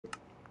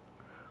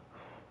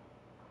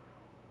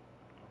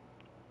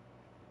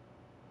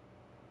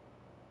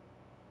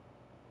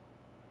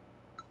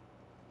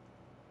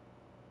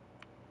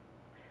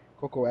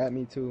Coco at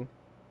me too.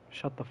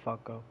 Shut the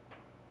fuck up.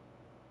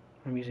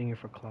 I'm using you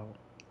for clout.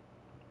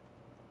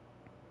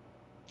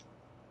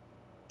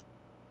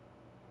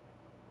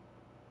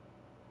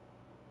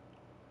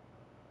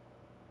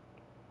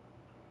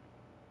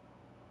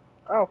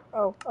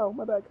 Oh,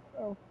 my back.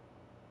 Oh.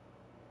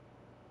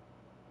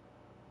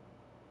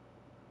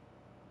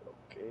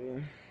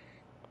 Okay.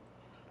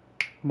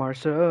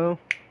 Marcel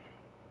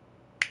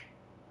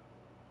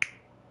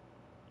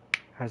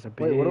has a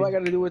big Wait, what do I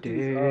gotta do with dick.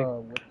 these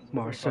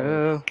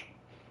Marcel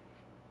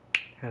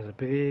has a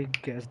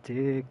big ass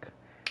dick.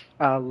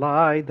 I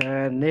like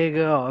that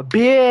nigga a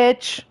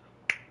bitch.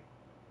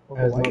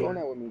 Coco, why you on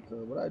that with me,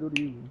 cuz? What did I do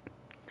to you?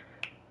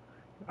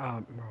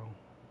 Bro.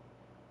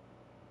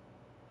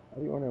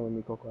 Why you on that with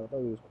me, Coco? I thought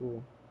it was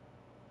cool.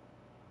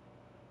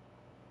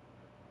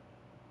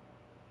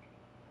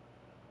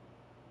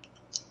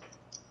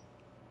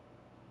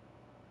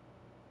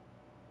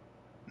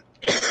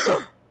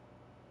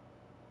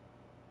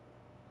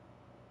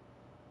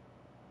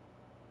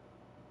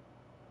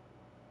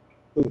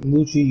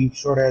 Lucci, you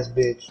short ass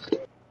bitch.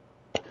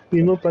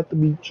 You know about the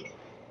beach.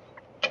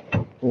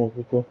 Come on,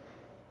 Coco.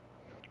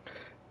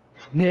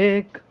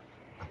 Nick.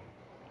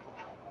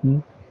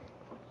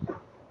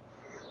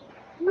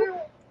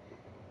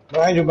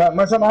 Behind you,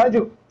 Marcel, behind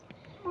you.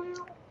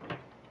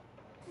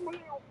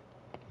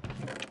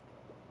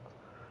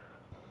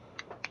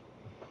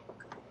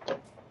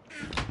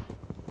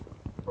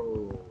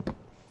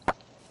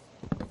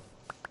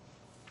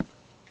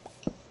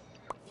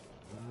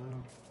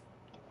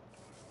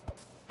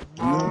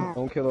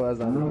 Don't kill her as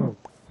I know.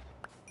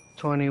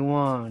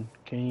 21.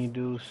 Can you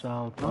do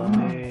something for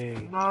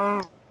me?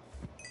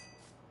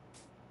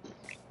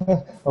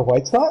 A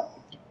white spot?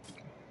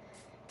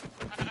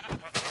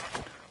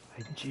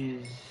 I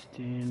jizzed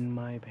in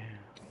my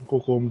pants.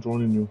 Coco, I'm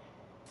joining you.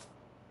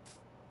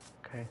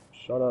 Okay.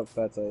 Shut up,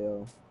 Fat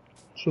yo.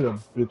 Shut up,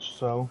 bitch,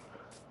 Sal.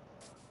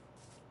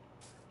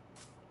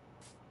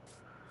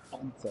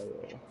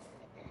 Yo.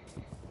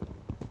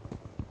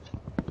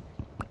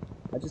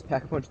 I just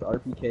pack a punch the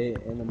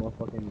RPK and the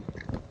motherfucking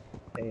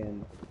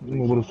and.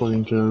 Nobody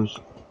fucking cares.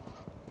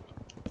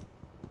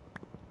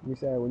 You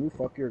said when you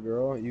fuck your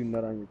girl, you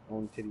nut on your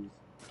own titties.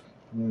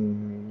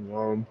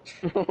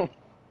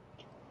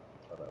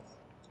 Shut up.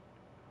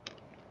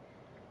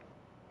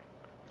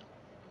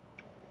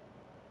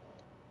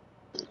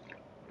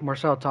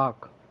 Marcel,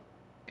 talk.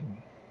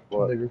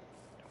 What?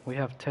 We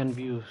have 10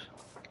 views.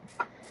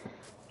 I'm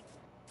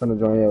gonna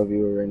join your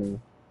viewer right now.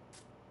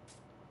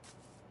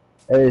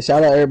 Hey,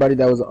 shout out everybody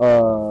that was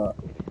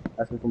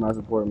asking for my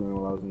support, man,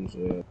 while I was in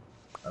shit.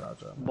 Shout out,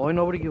 y'all. Boy,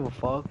 nobody give a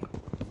fuck.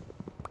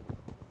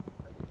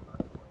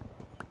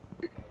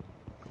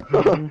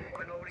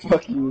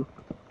 Fuck you.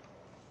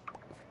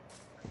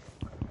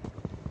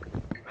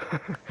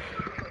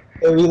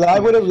 Hey, we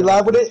live with it? We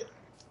live with it?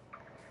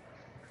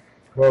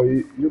 Bro,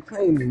 you're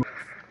playing.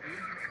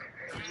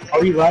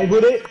 Are we live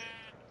with it?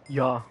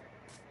 Yeah.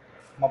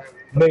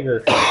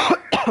 Nigger.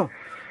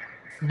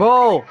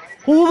 Bro,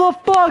 who the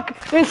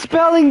fuck is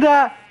spelling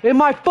that in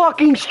my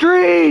fucking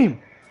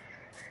stream?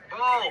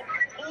 Bro,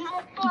 who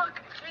the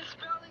fuck is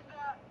spelling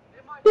that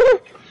in my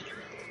fucking stream?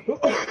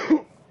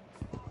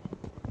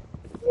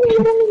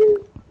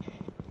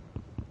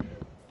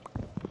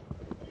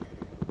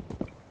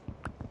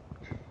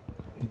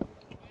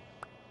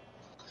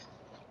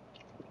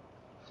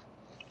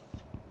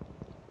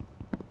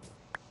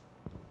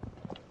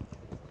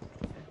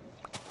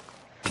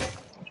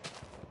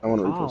 I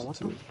want to Oh, repost what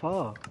it the too.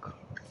 fuck?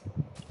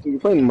 Dude,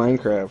 you're playing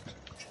Minecraft.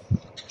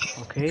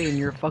 Okay, and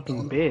you're a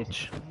fucking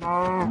bitch.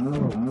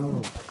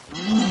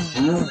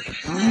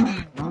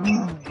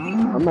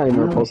 I'm not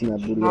even posting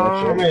that booty ass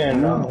shit.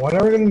 Man, when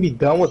are we gonna be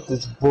done with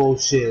this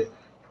bullshit?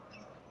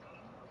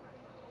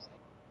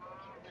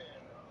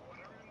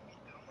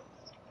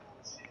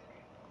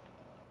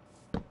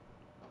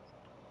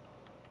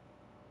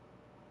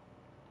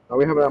 Are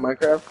we having that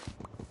Minecraft?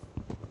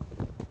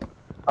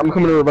 I'm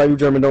coming to revive you,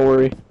 German, don't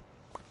worry.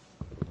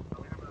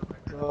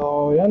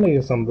 Oh, y'all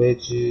niggas some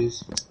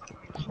bitches.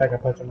 Back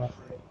up, punch him up.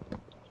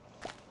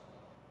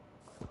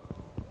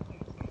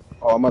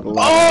 Oh, I'm about to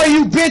lie. Oh,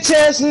 you bitch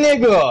ass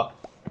nigga!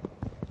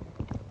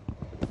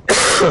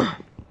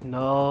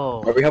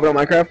 No. Are we having on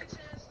Minecraft?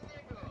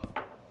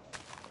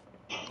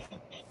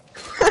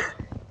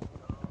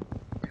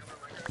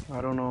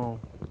 I don't know.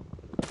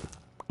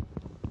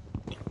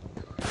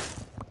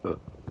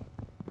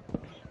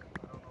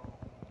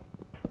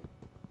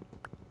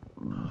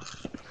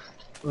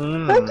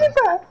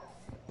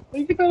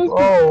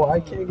 Oh, I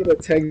can't get a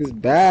text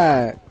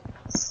back.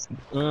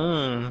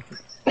 Who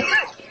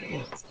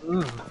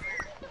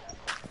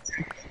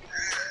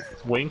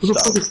the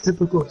fuck is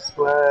typical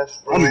splash,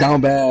 bro? I'm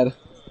down bad.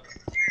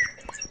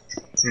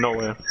 No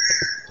way.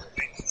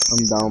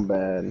 I'm down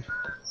bad.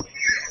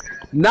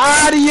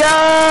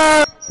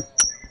 Nadia!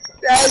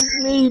 Text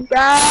me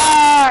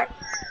back!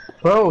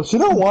 Bro, she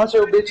don't want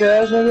your bitch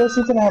ass nigga.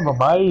 She's gonna have a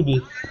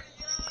baby.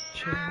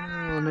 Chill,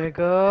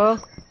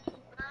 nigga.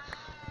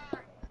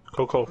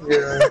 Coco.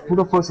 Yeah. Who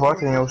the fuck's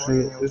watching your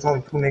shit? There's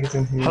only 2 niggas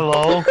in here.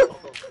 Hello?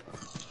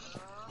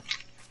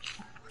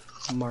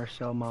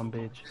 Marcel, mom,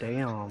 bitch.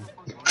 Damn.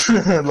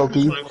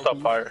 Low-key.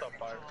 Stop fire.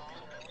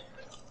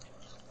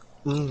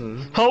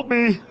 Help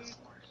me!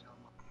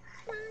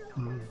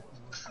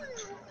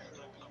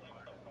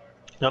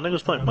 Y'all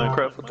niggas playing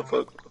Minecraft? What the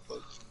fuck?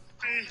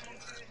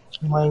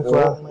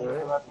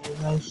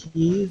 Minecraft. Nice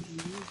shit.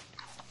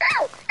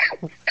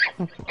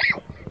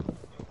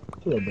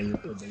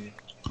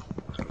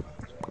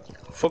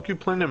 Fuck you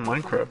playing in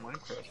Minecraft?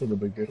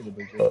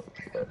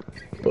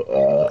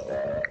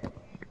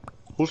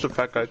 Who's the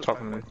fat guy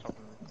talking to me?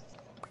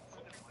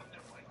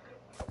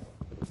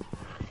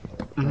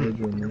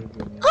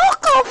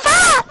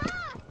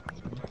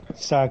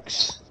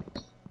 Sucks.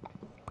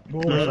 So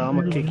I'm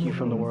gonna kick you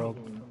from the world.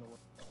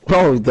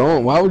 Bro,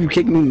 don't. Why would you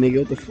kick me, nigga?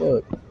 What the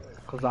fuck?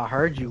 Cause I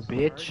heard you,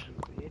 bitch.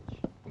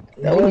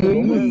 That was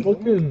me.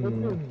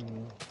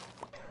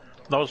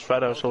 That was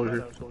fat ass over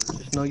here.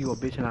 Just know you a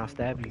bitch and I'll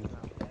stab you.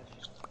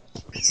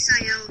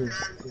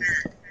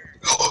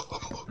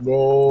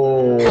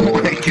 Bro.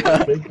 Oh my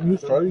god. You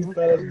started,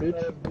 fat ass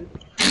bitch.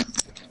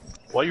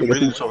 Why you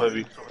breathing so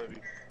heavy?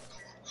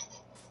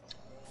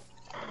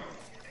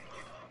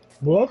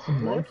 Bro, that's a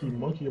monkey.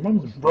 Your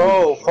mom's a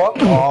bro, fuck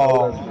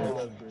off.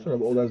 Shut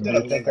up, old ass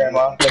bitch. Thank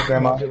grandma. Thank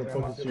grandma. Thank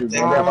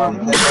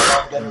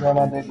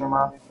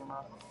grandma.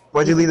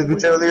 Why'd you leave the group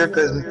chat earlier?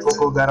 Cause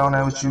Coco got on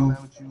that with you.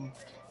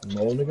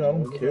 No, nigga, I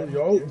don't care.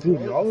 Y'all, dude,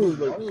 y'all are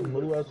like some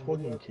little ass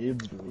fucking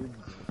kids, dude.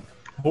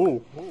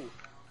 Who?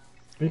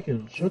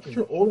 Bacon, shut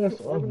your old ass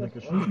up, nigga.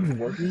 Shouldn't you be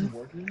working?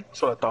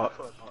 That's what I thought.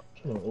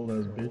 Shut up, old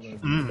ass bitch.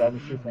 Stop the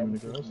shit from you,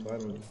 nigga. That's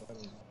fine.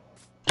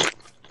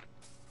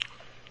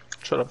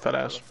 Shut up, fat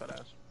ass.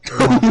 Go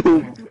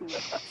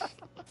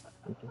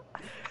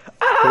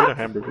eat a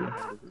hamburger.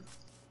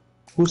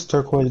 Who's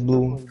turquoise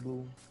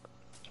blue?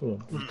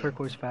 Who's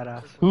turquoise fat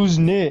ass? Who's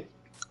knit?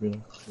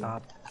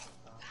 Stop.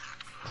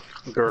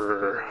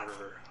 Grrr.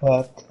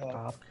 What?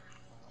 Stop.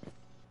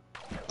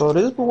 So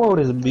this world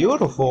is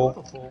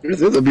beautiful.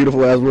 This is a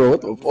beautiful ass world.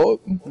 What the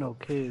fuck? No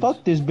kids.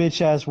 Fuck this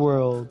bitch ass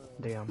world.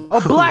 Damn.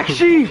 A black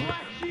sheep!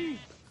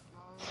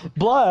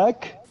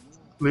 Black?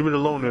 Leave it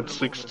alone at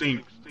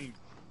 16.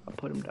 I'll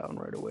put him down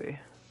right away.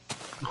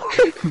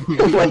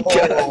 Oh my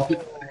god.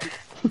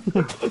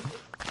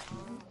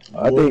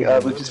 I think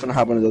we're just gonna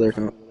hop on his other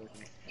account.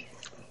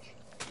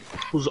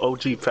 Who's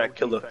OG fat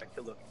killer?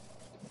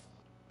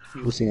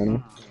 We'll see on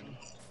him.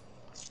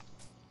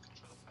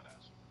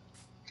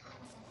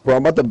 Bro,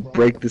 I'm about to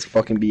break this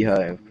fucking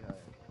beehive.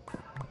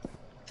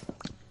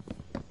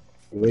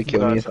 You would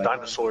kill me That's if a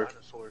dinosaur.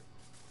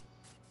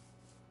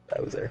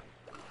 I was there.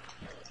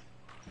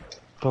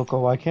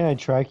 Coco, why can't I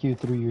track you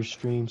through your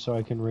stream so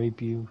I can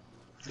rape you?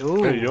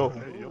 Ooh. Hey yo.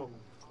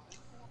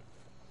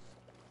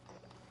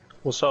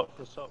 What's up?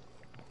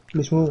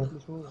 Let's move.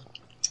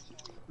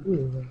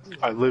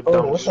 I live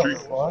down the What's up, street.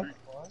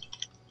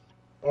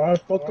 Alright,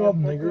 fuck up,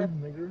 nigger.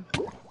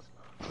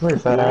 Very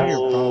fat ass.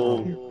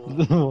 Well,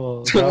 that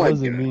Oh my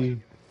wasn't God.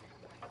 me.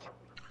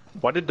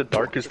 Why did the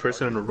darkest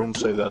person in the room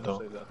say that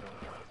though?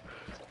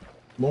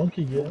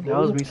 Monkey, yeah. That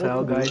was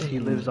Misael, guys. He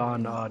lives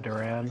on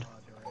Durand.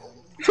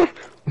 Oh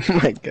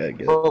my god,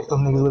 good. Fuck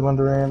them niggas live on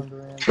Durand.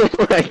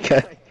 Oh my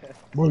god.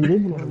 Bro, you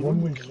live on a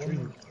one-way street.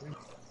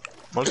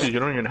 Monkey, you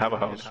don't even have a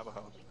house.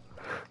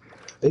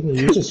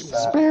 You just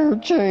fat. Spare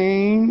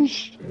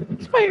change.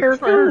 Spare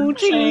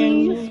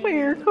coochie!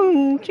 Spare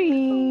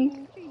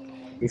coochie!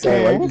 You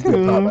say, why you just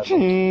gonna pop out?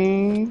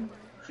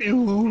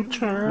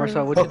 Future.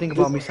 Marcel, what do you think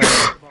about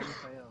Misael?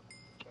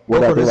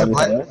 What I Coco, do there's a about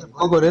black. me?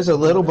 Coco, there's a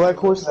little black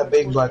horse and a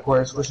big black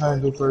horse. Which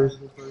one to do first?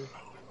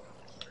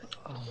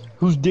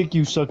 Whose dick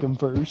you sucking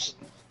first?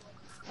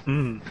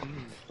 Oh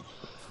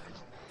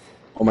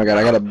my god,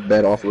 I got a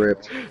bed off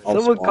rip.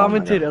 Someone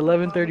commented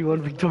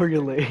 1131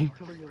 Victoria Lane.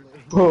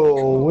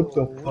 Bro, what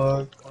the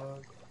fuck?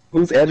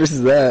 Whose address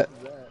is that?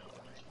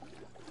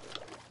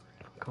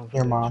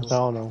 Your mom. I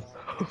don't know.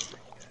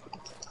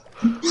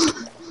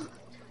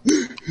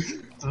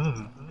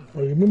 Oh,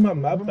 you move my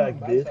map back,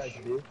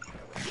 bitch.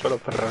 Shut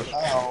up, fat ass.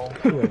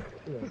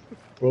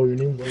 Bro, your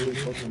name's really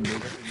fucking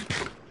big.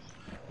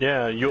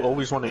 Yeah, you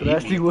always want to eat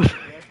Nasty me. was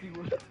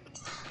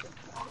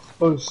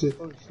Oh shit.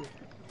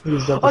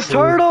 a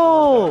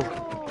turtle!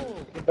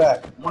 Get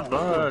back. Oh my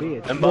god.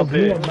 Bitch.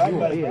 Mbappe.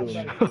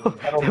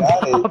 I don't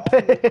got it.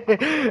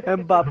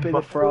 Mbappe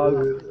the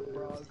frog.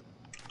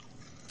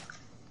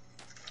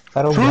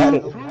 I don't got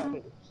it.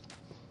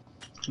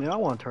 Man, I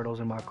want turtles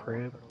in my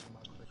crib.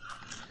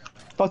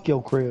 Fuck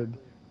your crib.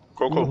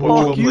 Coco, Fuck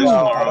Portugal you. plays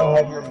I don't tomorrow.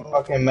 have your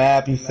fucking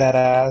map, you fat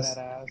ass.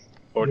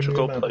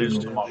 Portugal plays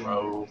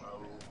tomorrow.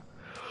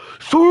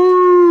 I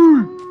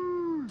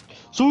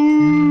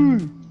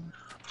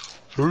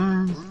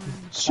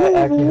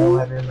actually don't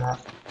have your map.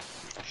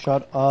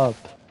 Shut up.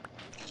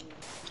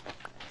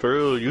 For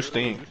real, you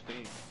stink.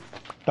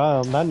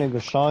 Damn, that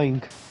nigga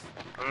shank.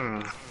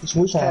 It's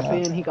Wu Tap China.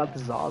 in, he got the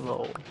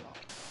Zazo.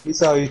 You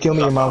saw you kill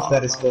me, your mom's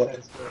fat as fuck.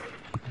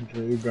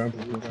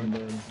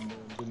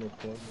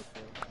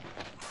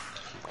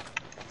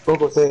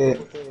 Coco, say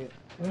it.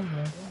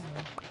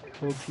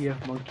 Full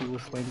TF monkey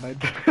was slain by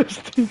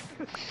Dusty.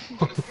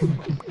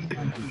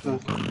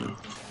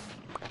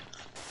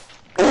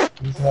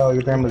 You tell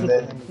your grandma's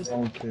dead. I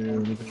don't care.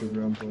 Look at your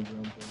grandpa.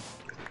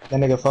 That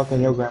nigga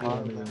fucking your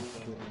grandma.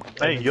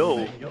 Hey,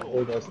 yo.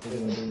 Old ass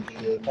nigga don't do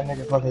shit. That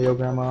nigga fucking your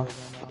grandma.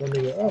 That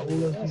nigga,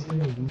 old ass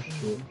nigga don't do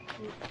shit.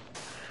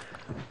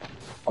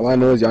 All I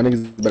know is y'all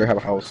niggas better have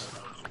a house.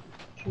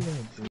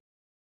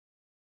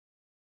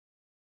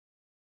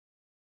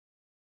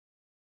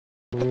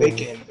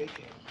 Bacon.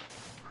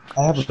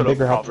 I have a Shut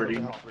bigger up, house.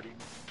 poverty.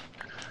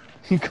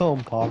 You call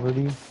him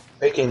poverty?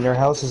 Bacon, your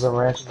house is a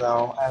ranch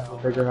now. I have a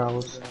bigger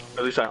house.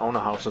 At least I own a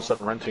house instead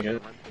of renting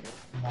it.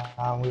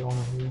 Nah, we own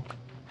it here.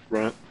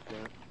 Rent.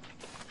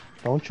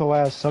 Don't your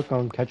ass suck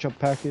on ketchup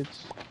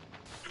packets?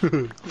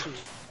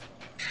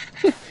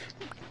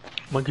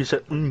 Monkey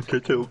said,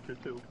 ketchup.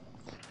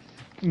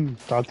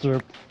 That's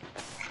it.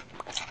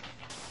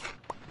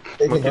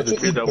 Bacon, Monkey don't the you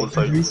kid eat that was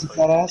bacon, like, greasy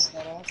fat ass?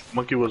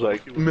 Monkey was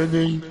like,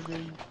 many.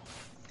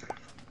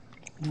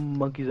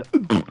 Monkey's a...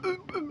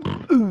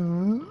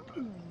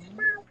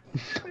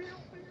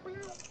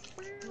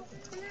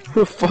 Who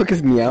the fuck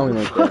is meowing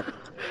like that?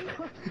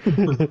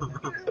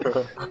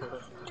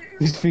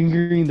 He's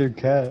fingering their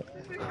cat.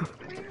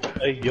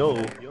 Hey, yo.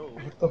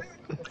 What the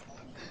f-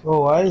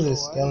 Bro, why is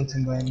this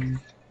skeleton by me?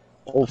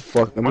 Oh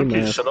fuck, let me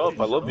Monkey, know. shut up.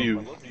 I love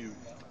you.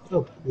 Shut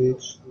up,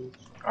 bitch.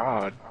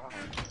 God.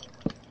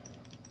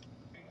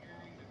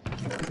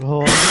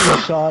 Oh,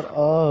 shut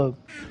up.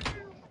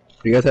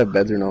 You guys have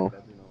beds or no?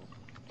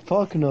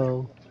 Fuck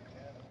no.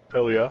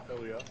 Hell yeah.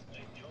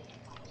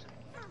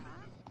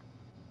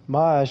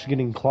 My ass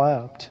getting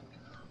clapped.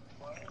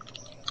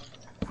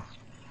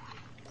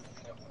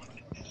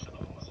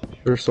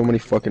 There's so many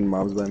fucking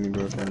mobs by me,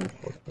 bro.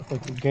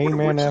 Like a gay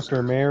man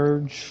after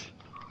marriage.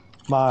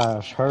 My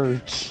ass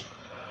hurts.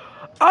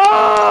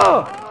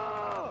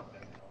 Oh!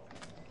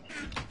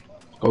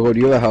 Go, do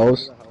you have a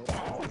house?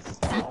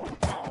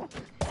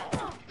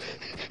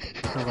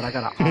 No, but I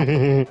got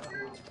a...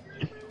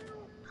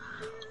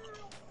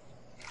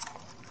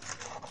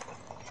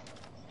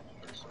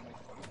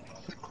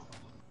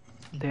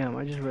 Damn,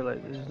 I just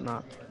realized this is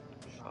not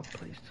a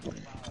place to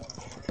live.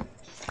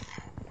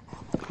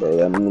 Bro,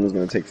 that moon is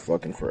gonna take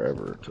fucking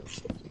forever to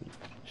fucking...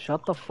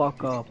 Shut the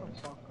fuck up.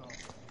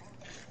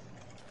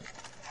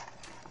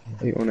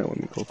 How you on that with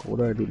me, Coco? What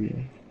did I do to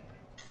you?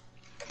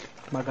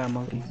 My guy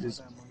monkey.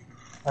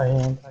 I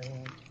am.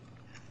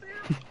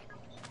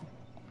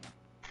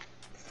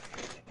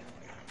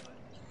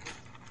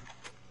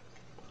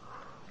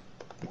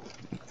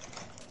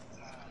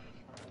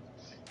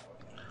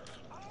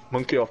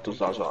 Monkey off the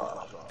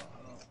Zaza.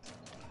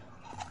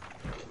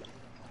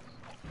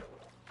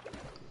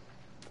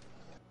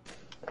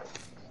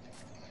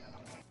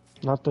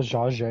 Not the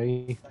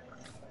Jajay.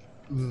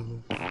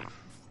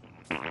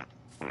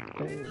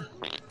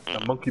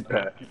 A monkey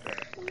pet.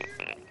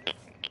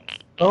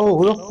 Oh,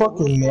 who the fuck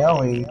is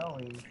meowing?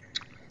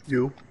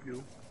 You.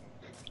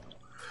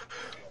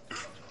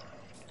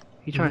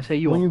 He trying to say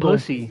you When a you go-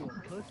 pussy.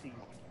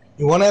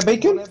 You want that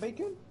bacon?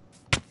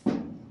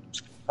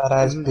 Fat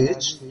ass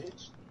bitch.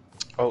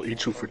 I'll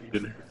eat you for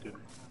dinner.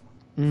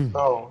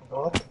 Oh,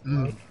 what?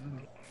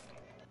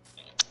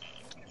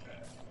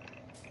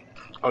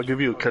 I'll give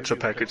you a ketchup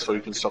packet so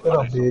you can suck Shut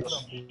on up, it.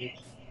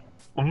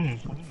 bitch.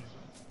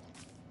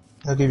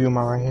 I'll give you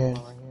my right hand.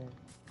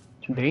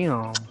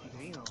 Damn.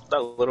 That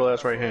little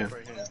ass right hand.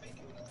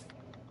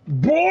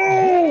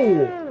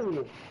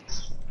 Bro!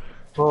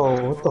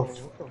 Bro, what the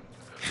f-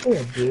 Oh,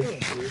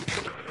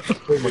 bitch.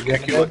 I'm gonna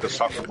kick you like a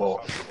soccer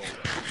ball.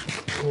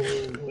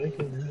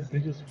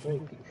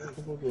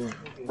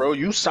 Bro,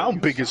 you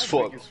sound big as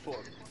fuck.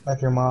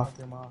 Like your mom.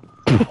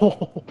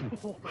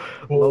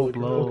 Low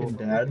blow. Fucking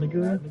dad,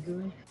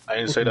 nigga. I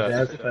didn't say that.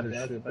 Dad's fat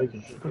as shit.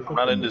 Bacon. I'm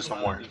not in this no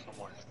more.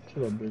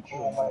 Shut up, bitch.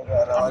 Oh my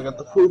god, I got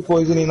the food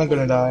poisoning, I'm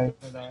gonna die.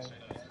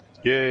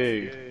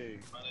 Yay.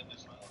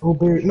 Oh,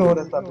 Barry, no,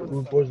 that's not Barry.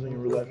 Food poisoning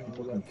in real life, you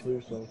fucking kill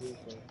yourself.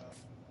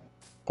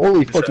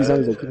 Holy fuck, these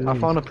zombies are killing I me.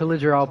 found a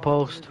pillager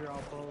outpost.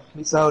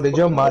 So, did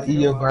your mom eat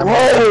your grandma?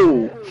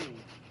 Whoa!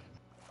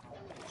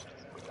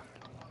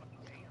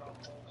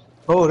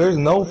 Oh, there's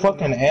no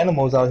fucking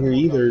animals out here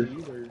either.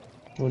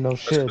 Well, no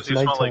shit, That's it's 'cause you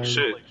smell like nighttime.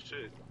 shit.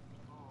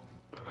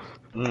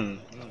 Mmm.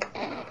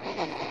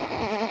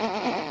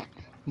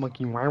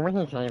 Monkey, why would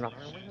you say that?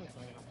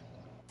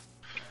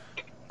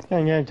 Can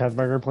I get a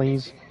cheeseburger,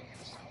 please?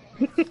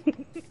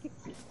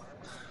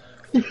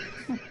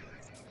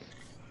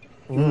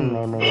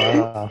 No.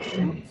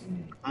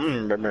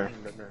 Mmm, that man.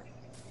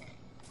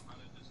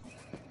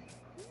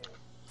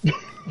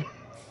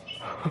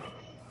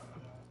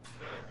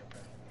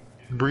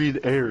 Breathe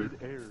air.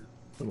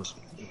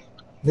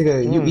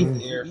 Nigga, you eat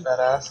the air, fat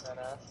ass.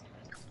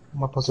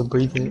 I'm supposed to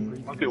breathe it.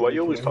 Okay, why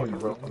you always talking,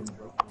 bro?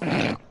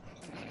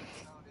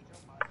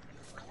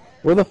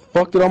 Where the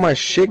fuck did all my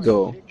shit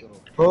go?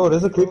 Bro,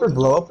 does a creeper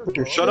blow up with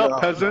your Shut shit up,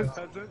 out? peasant.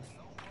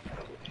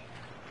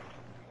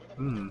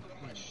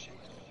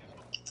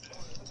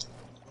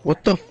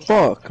 What the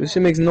fuck? This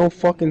shit makes no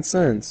fucking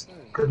sense.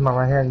 Cause my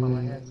right hand.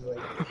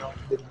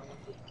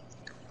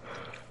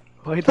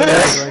 Why you thought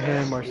that was right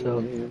hand,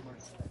 Marcel?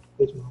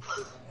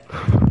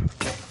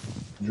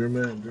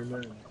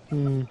 German.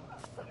 Hmm.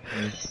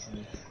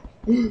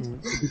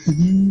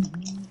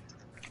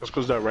 That's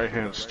because that right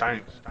hand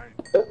stank.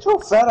 Shut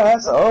your fat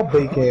ass up,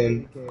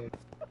 bacon.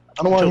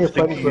 I don't want to hear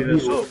Thinking fighting from it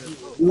is you. up.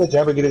 You let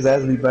Jabber get his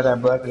ass beat by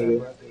that black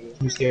nigga.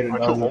 You scared of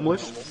Aren't you doggy.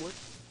 homeless?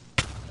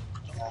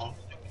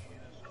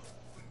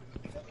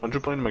 Aren't you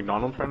playing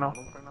McDonald's right now?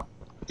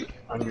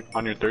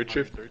 On your third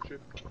shift?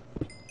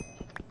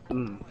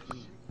 Mm.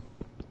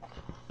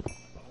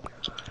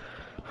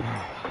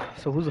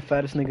 So who's the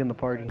fattest nigga in the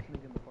party?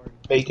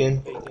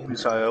 Bacon.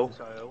 Misael.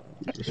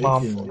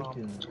 Mom.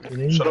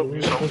 Shut up,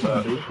 you sound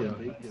fat.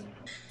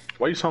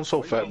 Why you sound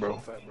so fat, bro?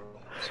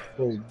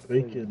 Oh,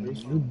 bacon.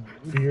 Your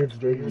beard's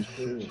dirty as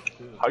shit.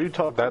 How you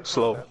talk that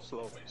slow?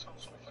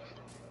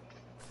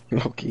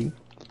 Okay.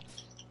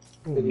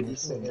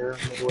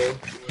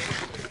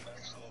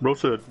 Bro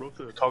said,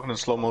 talking in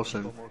slow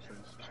motion.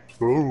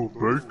 Oh,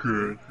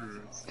 bacon.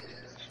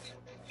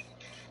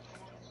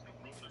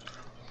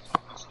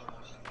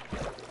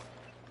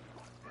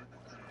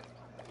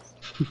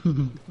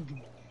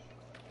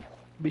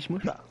 Bitch,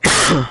 musha.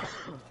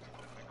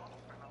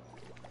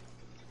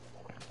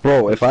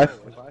 Bro, if I...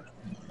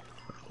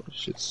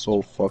 Shit's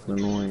so fucking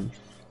annoying.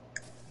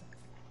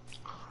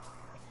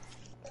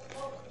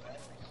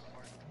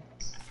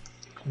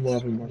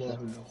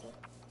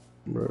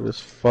 Bro, this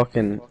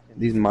fucking...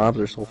 These mobs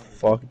are so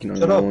fucking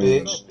Shut up,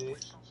 annoying. bitch.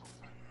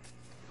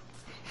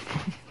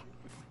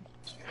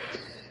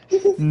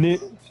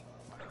 Nit.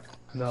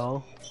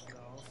 No.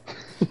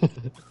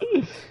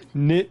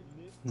 Nit.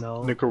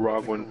 No.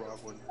 Nicaraguan.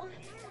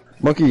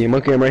 Monkey, I'm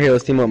right here.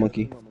 Let's team up,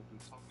 Monkey.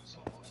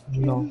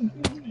 No.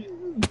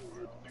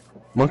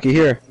 Monkey,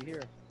 here.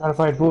 Gotta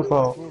find food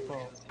for.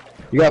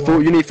 You got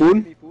food? You need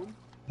food?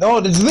 No,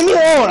 just leave me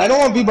alone. I don't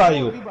want to be by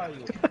you.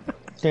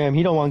 Damn,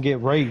 he don't want to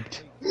get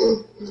raped.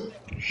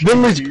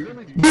 Village!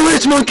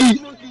 Village, Monkey!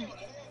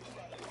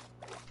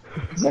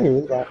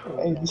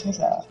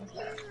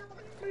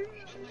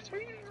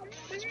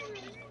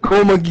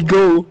 Go, Monkey,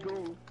 go!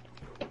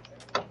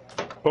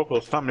 Coco,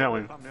 stop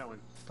meowing.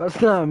 That's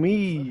not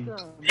me.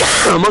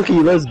 Monkey,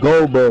 let's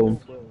go, bro.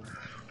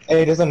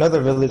 Hey, there's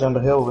another village on the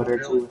hill over there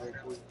too.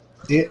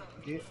 See it?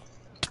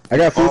 I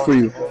got food for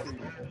you.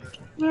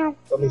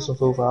 Got me some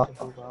food out.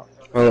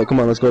 Oh, look, come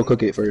on, let's go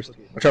cook it first.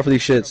 Watch out for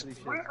these shits.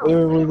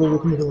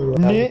 Wait.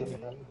 Nit.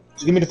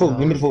 Just give me the food.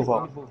 Give me the food,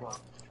 Paul.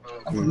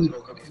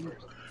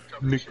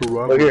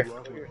 Nicaraguan. Look here.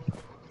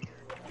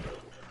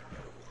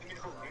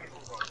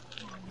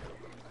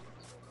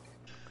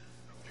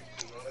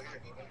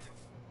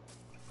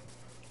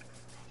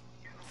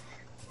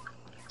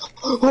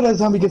 Oh, that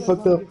zombie get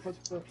fucked up.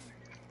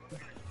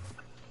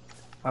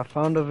 I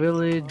found a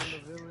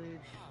village.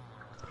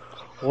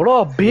 What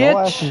up,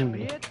 bitch?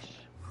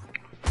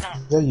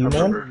 Is that you,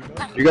 man?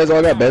 You guys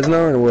all got beds now,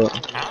 or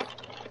what?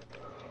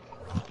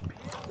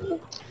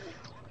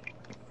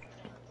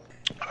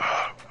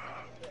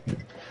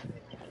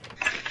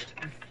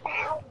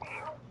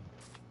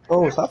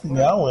 Bro, stop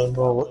meowing,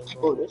 bro. What's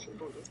this?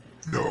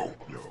 No.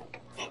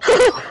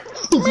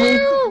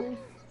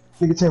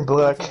 Nigga turn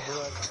black.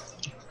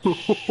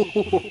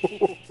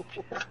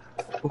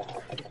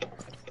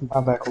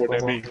 I'm back. What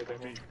that mean?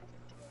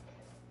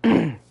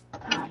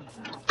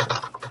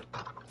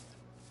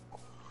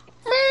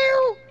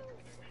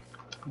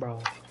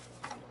 Bro.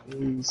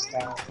 Please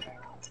stop.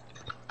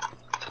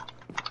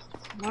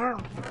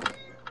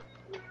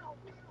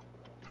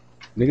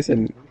 Nigga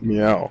said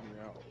meow.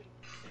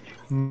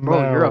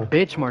 Bro, you're a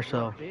bitch,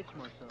 Marcel.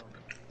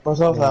 What's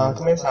up, son?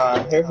 Come here,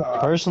 son. Here, son.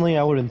 Personally,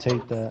 I wouldn't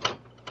take that.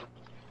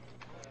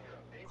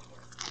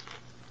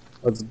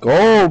 Let's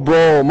go,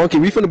 bro. Monkey,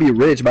 we finna be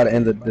rich by the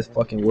end of this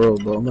fucking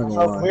world, bro. I'm not Oh,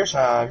 gonna come lie. here,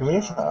 son. Come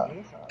here,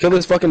 son. Kill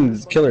this fucking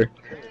killer.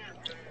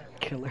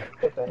 Killer.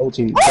 Whole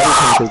team. Double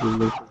team take this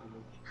bitch.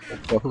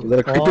 Oh, fuck. Is that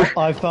a Oh, creeper?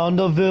 I found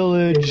a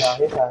village.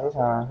 Here,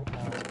 son.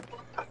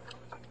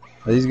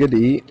 Are these good to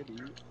eat?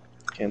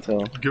 Can't tell.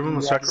 Give him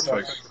a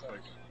sacrifice.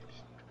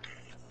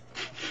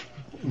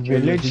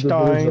 Village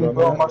time.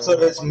 Bro, Marcel,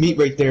 there's meat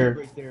right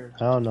there. I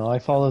don't know. I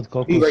followed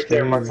Coco's Meat right there,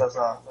 stream. Marcel,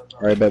 son.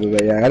 Alright, bet.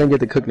 Yeah, I didn't get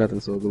to cook nothing,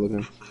 so good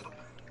looking.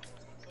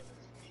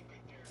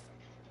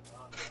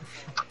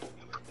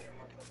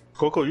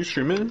 Coco, you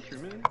streaming?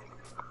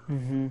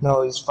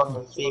 No, he's fucking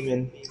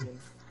theming.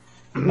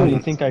 How do you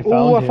think I found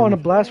Ooh, I him? found a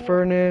blast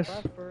furnace.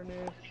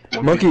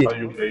 Monkey! Are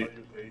you late?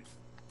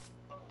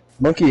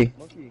 Monkey!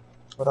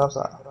 What else,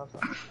 son?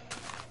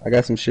 I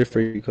got some shit for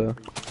you, cuz.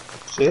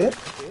 Shit?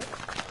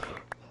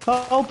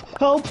 Help!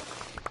 Help!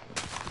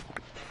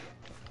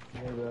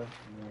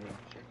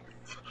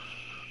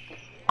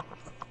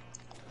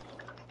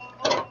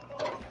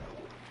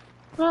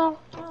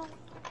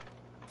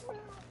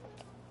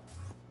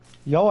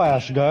 Yo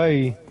ass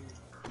guy.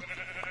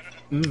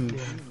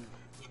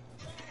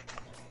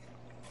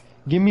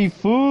 Give me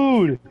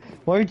food!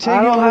 Why are you taking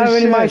I don't all have this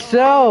any shit?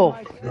 myself.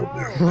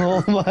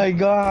 Oh my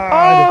god!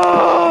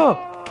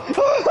 Oh!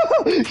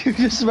 You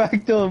just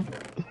smacked him.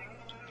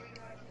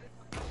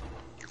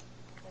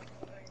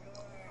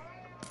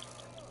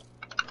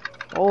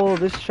 Oh,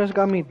 this chest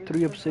got me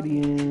 3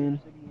 obsidian.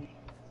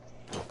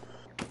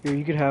 Here,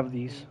 you could have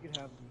these.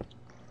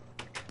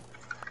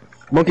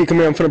 Monkey, come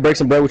here. I'm finna break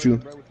some bread with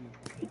you.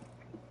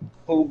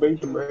 Who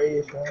baked the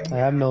bread, I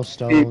have no Peep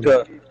stone.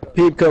 cut.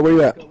 Peep cut, where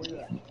you at?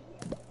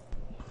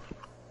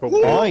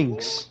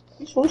 Boinks!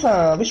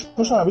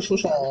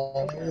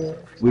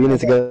 We in it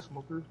together.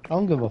 I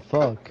don't give a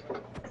fuck.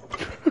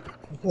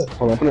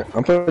 Hold on,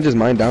 I'm finna just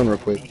mine down real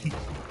quick.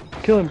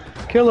 Kill him!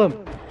 Kill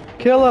him!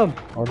 Kill him!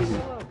 I'll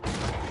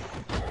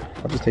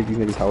just take these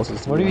niggas'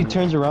 houses. What if he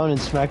turns around and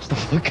smacks the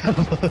fuck out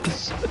of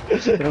us?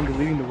 Then I'm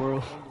deleting the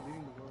world.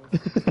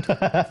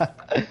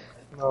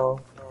 No.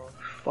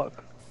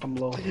 Fuck. I'm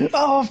low.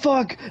 Oh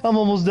fuck! I'm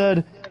almost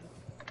dead.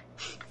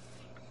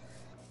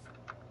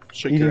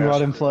 Shake Eating your ass.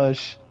 rotten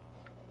flesh.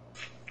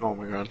 Oh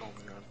my god.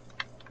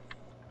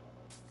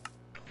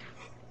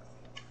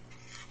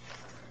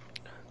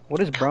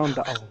 What is brown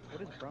dye?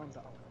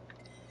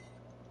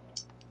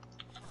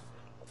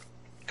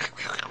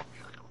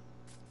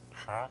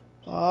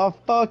 Oh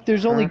fuck!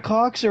 There's only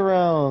cocks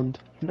around.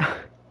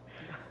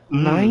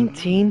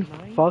 19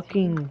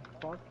 fucking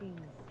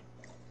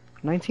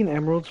 19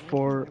 emeralds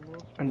for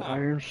an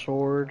iron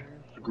sword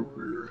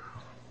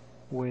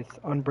with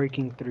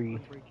unbreaking 3.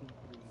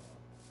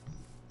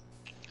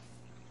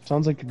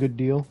 Sounds like a good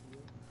deal.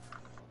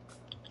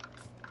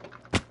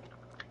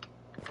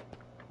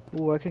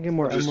 Ooh, I can get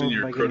more Just in emeralds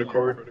your by credit getting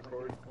card.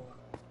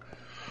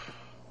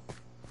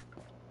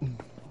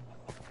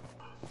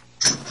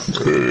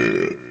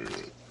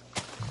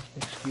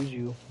 Excuse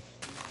you.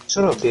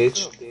 Shut up,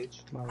 bitch.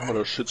 I'm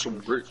gonna shit some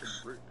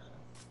bricks.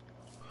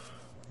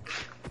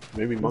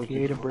 Maybe Monkey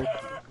monkey. ate a brick.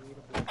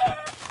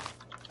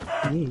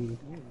 Mm.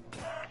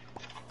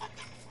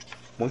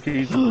 Monkey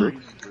eats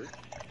bricks.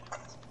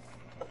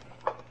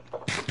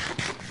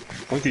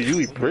 Monkey, you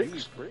eat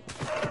bricks?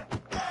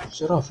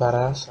 Shut up, fat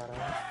ass.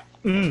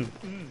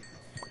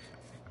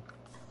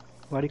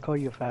 Why do you call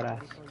you a fat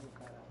ass?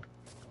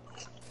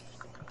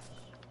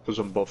 Cause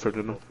I'm buffered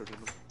enough.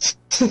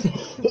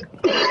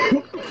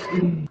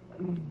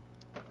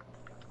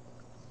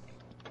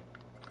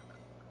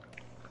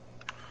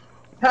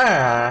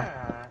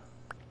 Ha.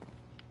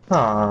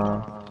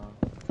 Ha.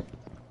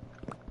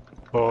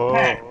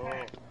 Oh.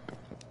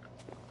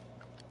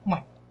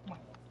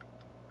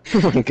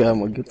 Oh my god, I'm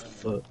gonna get the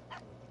fuck.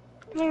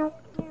 You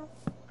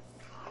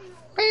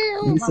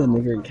said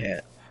nigger and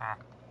cat.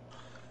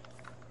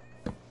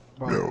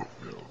 No.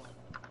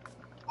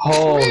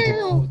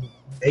 Oh,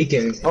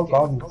 bacon. Fuck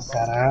off, you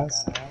fat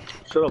ass.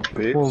 Shut up,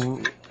 bitch. Well,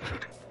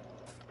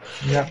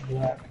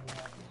 Yeah.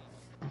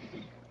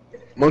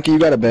 Monkey, you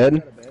got a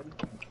bed?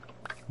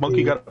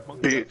 Monkey got a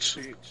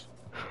bitch.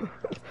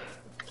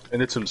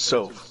 And it's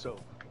himself.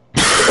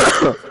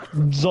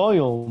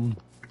 Zion.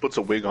 He puts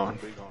a wig on.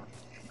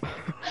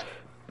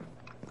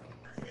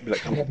 Be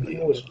like, I'm a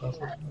bitch.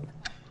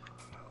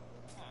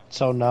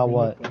 So now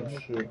what?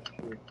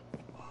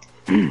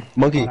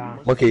 Monkey,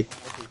 monkey.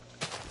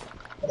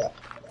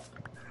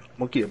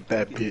 Monkey a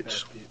bad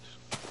bitch.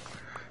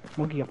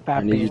 Monkey a I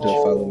fat need you to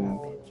bitch.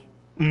 follow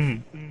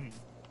me.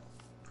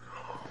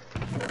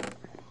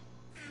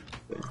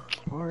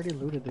 I already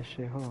looted this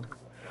shit, huh?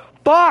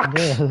 Box!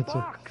 Yeah, that's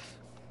a,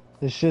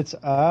 this shit's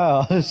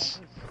ass.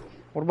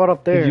 What about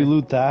up there? Did you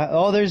loot that?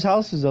 Oh, there's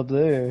houses up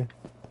there.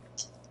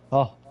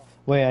 Oh,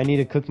 wait, I need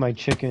to cook my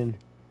chicken.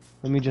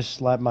 Let me just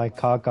slap my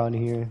cock on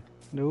here.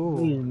 No.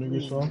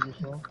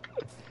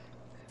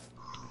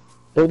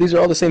 Bro, these are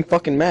all the same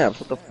fucking maps.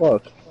 What the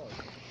fuck?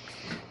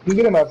 You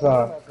get him half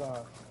time.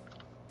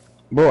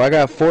 Bro, I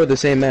got 4 of the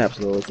same maps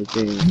though. It's a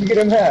thing. You get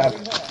him half.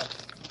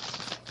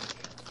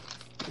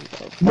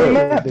 My Bro,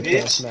 map,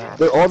 bitch.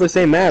 they're all the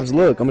same maps.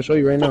 Look, I'm gonna show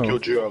you right Fuck now. your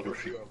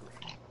geography.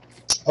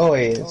 Oh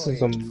wait, this is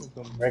some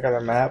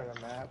regular map.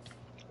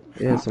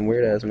 Yeah, some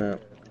weird ass map.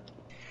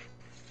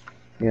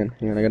 Hang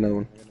on, I got another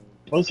one.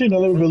 Let's see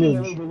another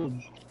village.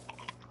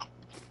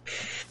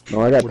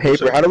 No, I got What'd you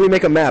paper. say? How do we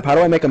make a map? How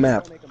do I make a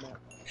map?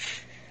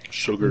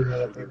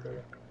 Sugar.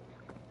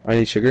 I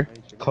need sugar.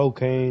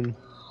 Cocaine.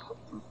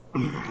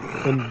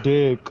 And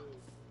dick.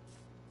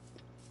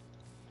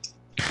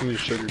 I need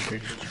sugar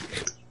cane.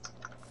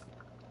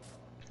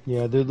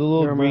 Yeah, they're the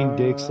little You're green my-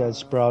 dicks that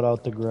sprout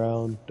out the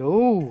ground.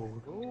 Dude.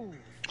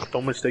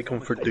 Don't mistake them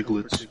for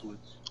diglets.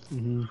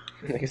 Hmm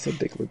Like I said,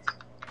 dicklets.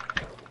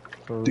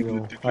 For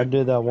real. I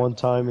did that one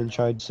time and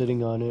tried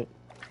sitting on it.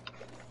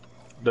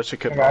 That shit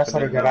kept I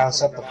swear to popping God, in. I'll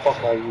set the fuck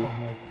out of you.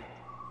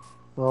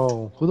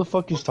 Bro, who the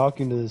fuck is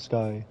talking to this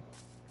guy?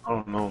 I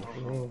don't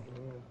know.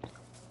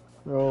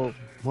 Bro,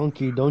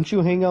 Monkey, don't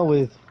you hang out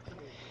with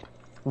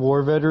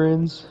war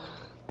veterans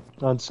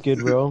on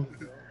Skid Row?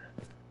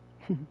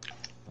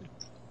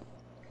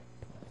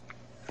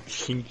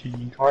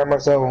 Kinky. Alright,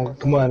 Marcel,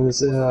 come on,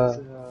 let's go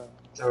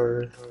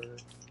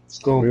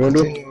What you wanna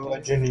do? continue our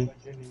journey.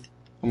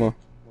 Come on.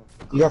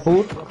 You got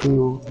food?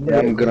 Yeah,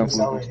 I'm good on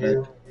food.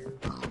 Here.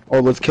 Oh,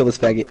 let's kill this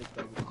faggot.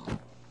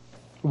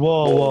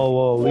 Whoa, whoa,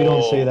 whoa, we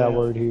don't say that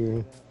word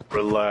here.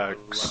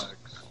 Relax.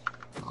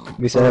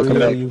 We said, come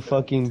Really, back. you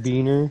fucking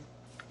beaner?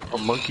 A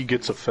monkey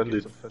gets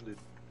offended.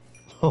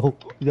 Oh,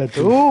 that's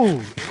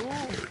ooh.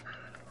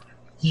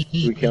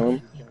 We kill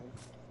him?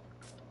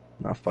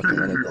 Nah, fucking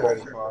let it go.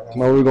 Come on,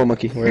 where we go,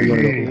 monkey? Where are you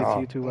Okay,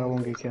 gonna it's YouTube. I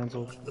won't get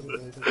canceled.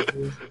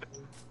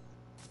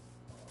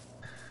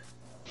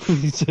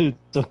 He said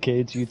it's okay,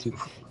 it's YouTube.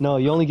 No,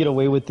 you only get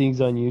away with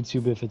things on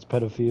YouTube if it's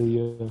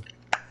pedophilia.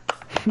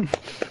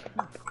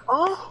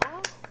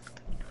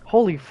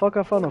 Holy fuck!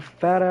 I found a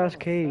fat ass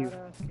cave.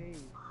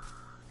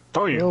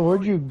 Don't you? Yo,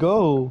 where'd you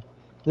go?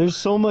 There's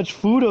so much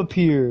food up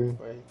here.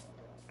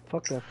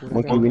 Fuck that food.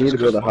 Monkey, we need to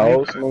build a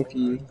house,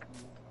 monkey.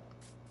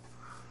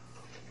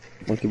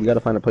 Monkey, we gotta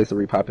find a place to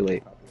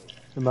repopulate.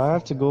 I might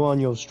have to go on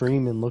your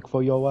stream and look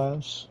for your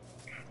ass.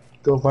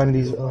 Go find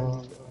these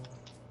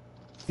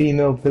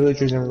female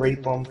villagers and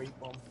rape them.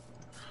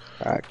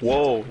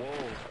 Whoa.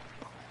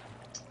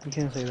 You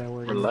can't say that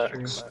word.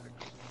 Relax.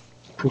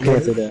 Who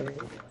can't say that?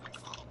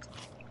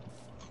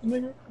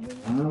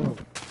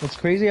 It's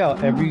crazy how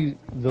every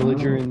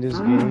villager in this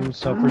game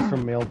suffers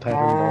from male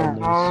pattern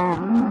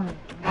baldness.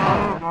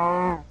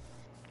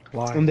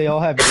 Why? And they all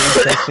have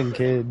insects and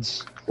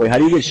kids. Wait, how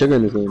do you get sugar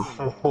in this game?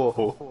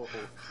 Whoa.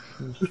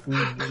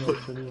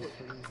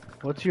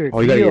 What's your Oh,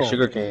 you gotta deal? get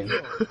sugar cane.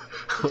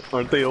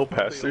 Aren't they all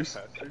pastors?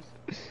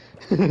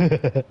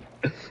 It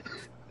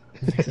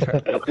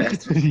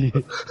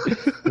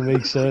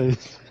makes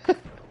sense.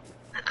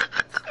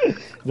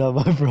 Not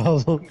my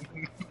problem.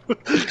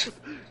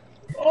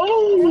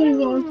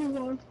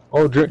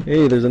 Oh,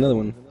 hey, there's another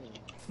one.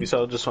 You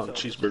saw just on a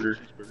cheeseburger.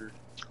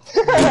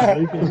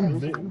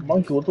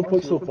 Monkey, what the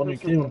fuck's so funny? You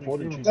can't even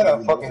afford a cheeseburger. Shut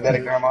up, fucking daddy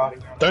grandma.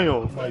 Damn.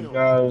 Oh my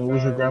god,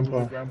 where's your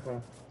grandpa?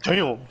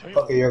 Damn.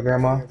 Fuck your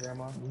grandma.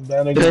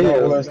 That nigga,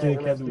 that old ass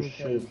nigga can't do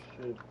shit.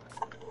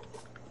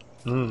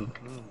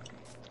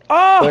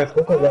 Oh!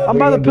 I'm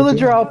by the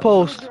pillager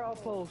outpost.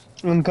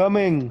 I'm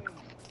coming.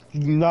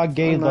 Not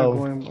gay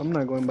though. I'm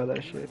not going by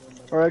that shit.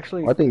 Or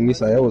actually, I think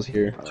Misael was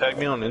here. Tag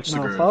me on no,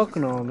 Instagram. fuck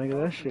no, nigga.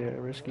 That shit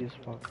risky as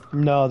fuck.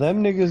 No,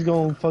 them niggas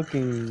gon'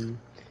 fucking.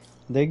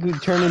 They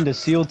could turn into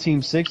SEAL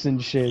Team 6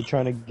 and shit,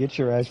 trying to get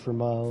your ass for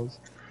miles.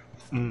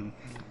 Bro, I'm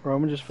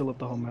gonna just fill up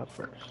the whole map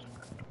first.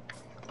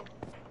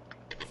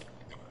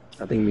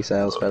 I think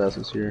Misael's fat ass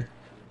was here.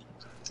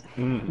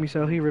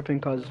 Misal, he ripping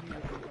cuz.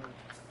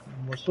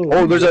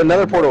 Oh, there's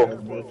another portal.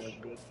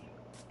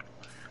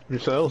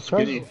 Yourself,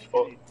 skinny.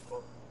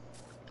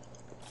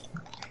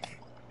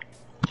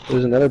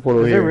 There's another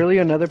portal Is here. there really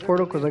another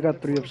portal? Cause I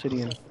got 3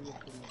 obsidian.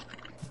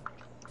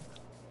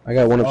 I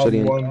got 1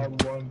 obsidian.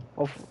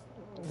 Oh,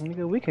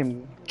 nigga, we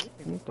can.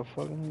 What the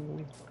fuck?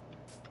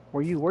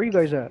 Where you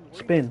guys at?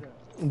 Spin.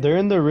 They're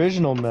in the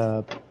original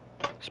map.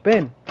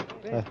 Spin.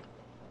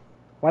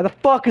 Why the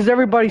fuck is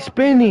everybody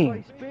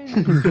spinning? I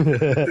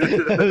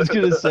was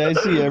gonna say, I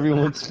see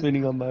everyone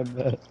spinning on my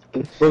map.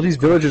 Bro, these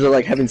villagers are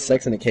like having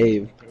sex in a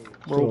cave.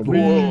 Bro,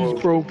 please,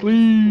 bro,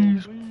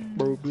 please,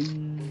 bro, please.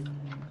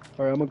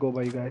 Alright, I'm gonna go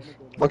by you guys.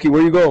 Monkey,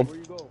 where you go?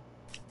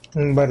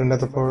 By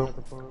another portal.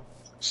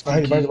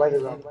 By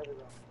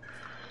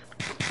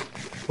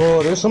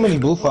Oh, there's so many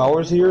blue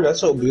flowers here. That's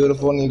so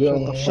beautiful. And you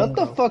don't. Shut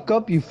the fuck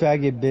up, you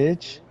faggot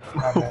bitch.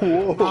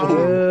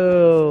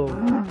 Chill.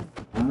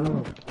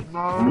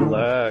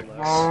 Relax.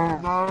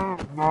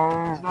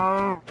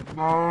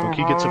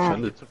 Monkey gets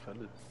offended.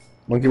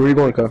 Monkey, where you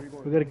going, Ka?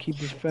 We gotta keep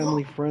this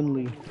family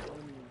friendly.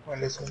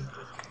 I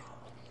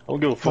don't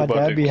give a My fuck about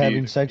dad that be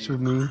having kid. sex with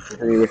me.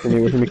 Wait for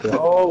me, Ka.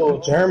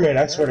 Oh, German!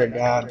 I swear to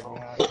God.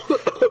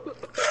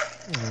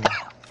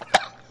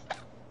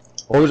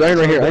 Oh, there's iron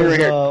right here, iron right Does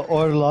here.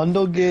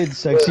 Orlando get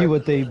sexy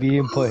with AB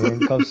and put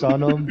handcuffs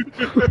on him?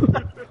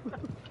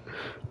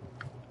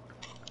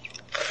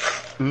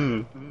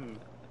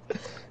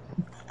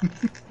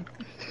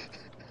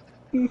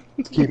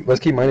 Let's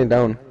keep mining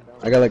down.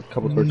 I got like a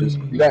couple torches.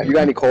 You got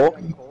any coal?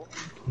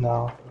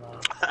 No.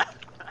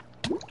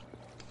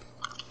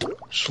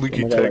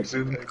 Sleeky I got, tags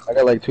in. I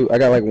got like 2. I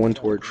got like 1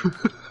 torch.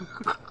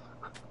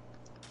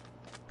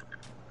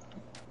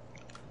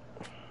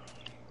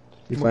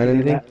 You find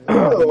anything?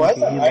 Oh, why is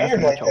that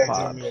iron like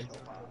that, dude?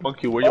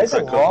 Monkey, where Why your is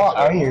it back raw up?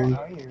 iron?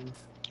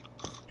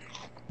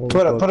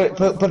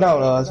 Put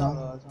down,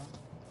 some.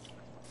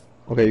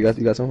 Okay, you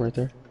got some right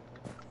there.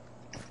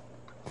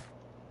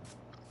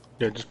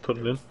 Yeah, just put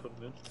it in.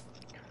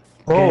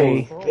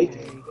 Okay.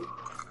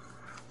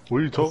 What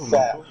are you talking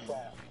about?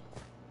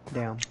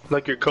 Damn.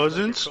 Like your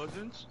cousins?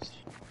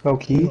 No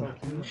key.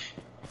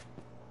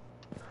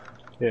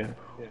 Yeah.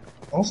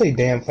 Don't say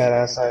damn fat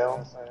ass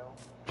Sile.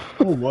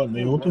 Oh, what,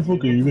 nigga? What the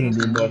fuck are you gonna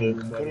do about it?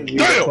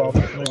 You're the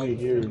softest nigga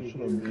here.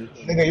 Shut up,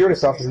 bitch. Nigga, you're the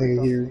softest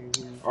nigga here.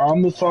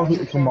 I'm the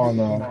softest. Come on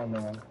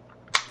now.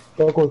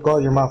 Don't go call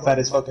your mouth fat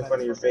as fuck in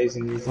front of your face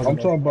and you. I'm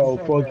talking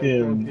about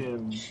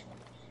fucking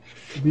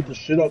beat the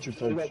shit out your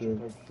type shit.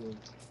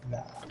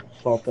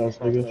 Soft ass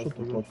nigga. Shut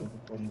the fuck up,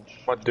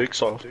 bitch. My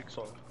dick's off.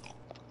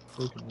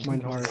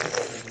 Mine's hard.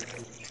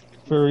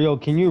 For real,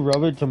 can you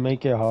rub it to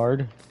make it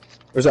hard?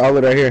 There's an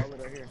outlet right here.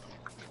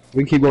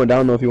 We can keep going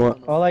down though if you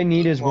want. All I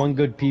need is one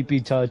good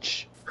pee-pee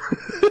touch.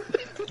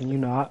 Can you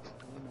not?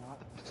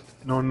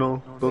 No,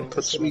 don't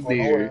touch me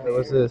there.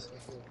 What's this?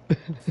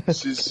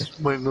 This is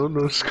my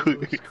no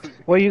squeak.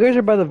 Well, you guys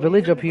are by the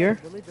village up here?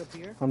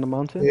 On the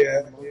mountain?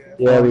 Yeah.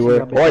 Yeah, we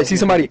were. Oh, I see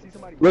somebody.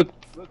 Look.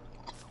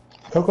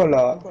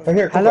 Coconut. Right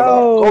here,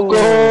 Hello!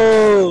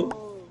 Coco!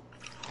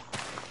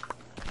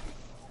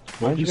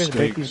 Why'd you guys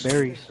break these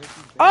berries?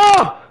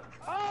 Oh!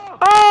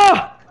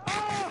 Oh!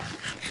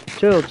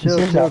 Chill. Coco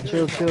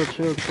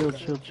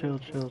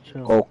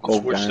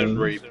Worse than gang.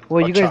 rape.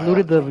 Well, A you guys child.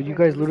 looted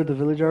the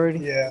village already?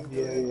 Yeah.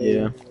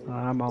 Yeah.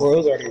 I'm out. Well, it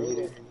was already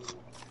looted.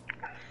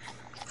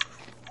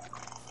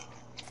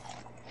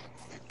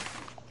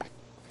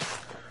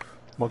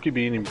 Monkey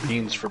be eating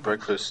beans for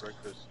breakfast.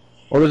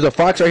 Oh, there's a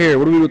fox right here.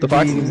 What do we do with the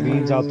fox? Eating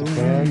beans out the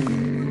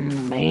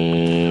pan.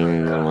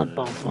 Man, what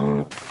the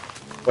fuck?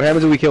 What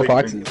happens if we kill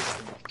foxes?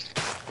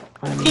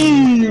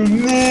 Ew,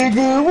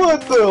 nigga,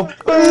 what the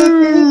fuck?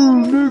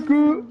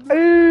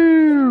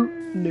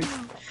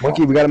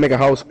 Monkey, we gotta make a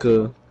house,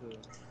 cuz.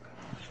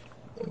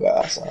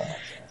 Yeah, son.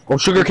 Oh,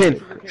 sugarcane,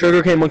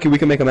 monkey, we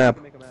can make a map.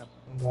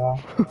 Yeah.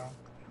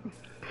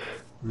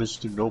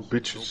 Mr. No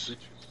Bitches.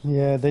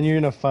 Yeah, then you're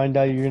gonna find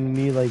out you're gonna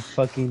need like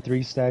fucking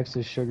 3 stacks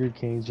of sugar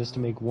canes just to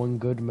make one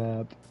good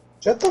map.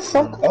 Shut the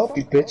fuck up,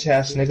 you bitch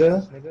ass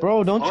nigga.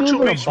 Bro, don't you Don't you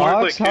live in make a smart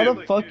box? like How him?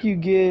 the fuck you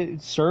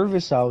get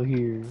service out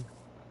here?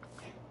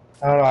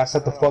 I don't know, I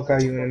set the fuck out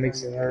of you and it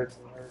makes it hurt.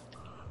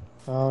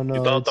 I don't know.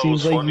 You thought It that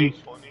seems was like funny?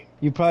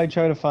 you probably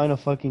try to find a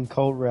fucking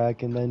coat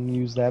rack and then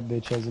use that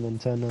bitch as an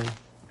antenna.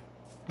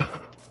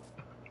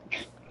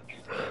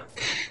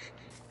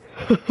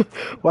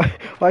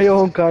 Why your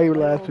own guy you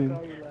laughing?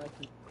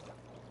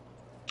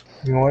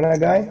 You know that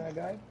guy?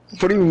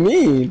 What do you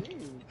mean?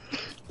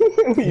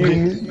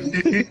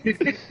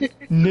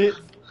 Nit.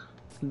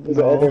 He's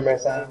an Enderman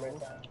sign.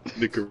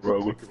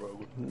 Nicaragua.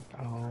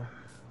 Oh.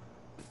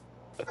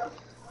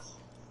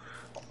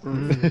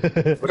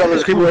 Look out,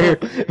 there's people right here.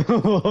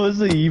 What was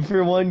the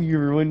Efer one? You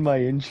ruined my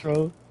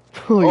intro.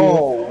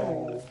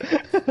 Oh.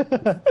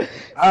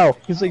 Ow.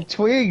 He's like,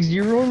 Twigs,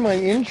 you ruined my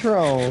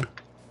intro.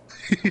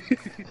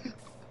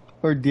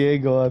 Or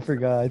Diego, I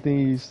forgot. I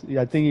think he's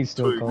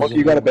still Twigs. calling Monkey, him.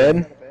 you got a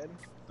bed?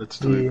 That's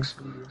Twigs.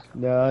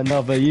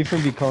 No, but Efer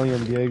be calling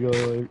him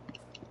Diego.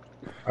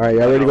 Alright,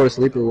 y'all ready to go to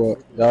sleep or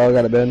what? Y'all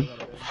got a bed?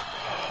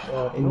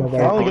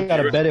 Probably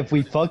got a bet if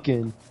we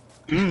fucking.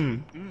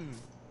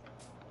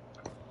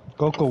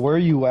 Coco, where are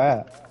you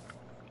at?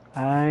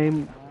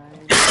 I'm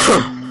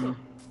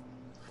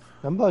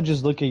I'm about to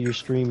just look at your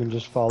stream and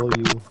just follow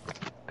you.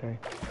 okay.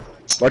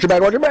 Watch your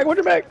back, watch your back, watch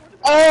your back!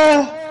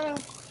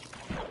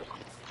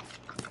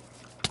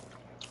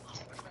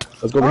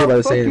 Let's go over here by the How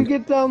the fuck you sand.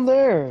 get down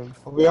there?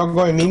 Are we all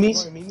going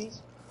Mimi's?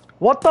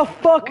 What the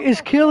fuck is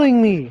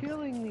killing me?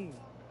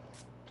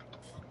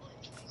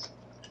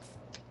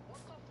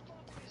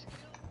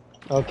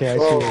 Okay, I see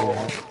where you're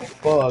at.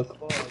 Fuck.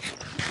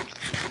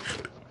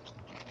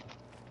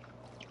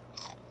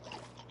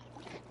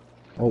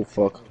 Oh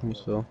fuck,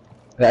 almost fell.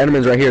 The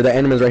Enderman's right here, I'm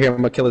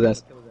gonna kill his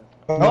ass.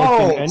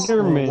 Oh!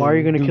 Enderman. Why are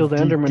you gonna kill the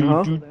Enderman,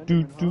 huh?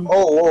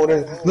 Oh, whoa,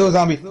 there's little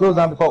zombie,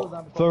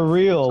 oh. For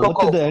real, what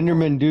did the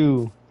Enderman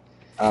do?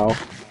 Ow.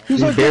 He's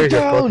These like, get berries are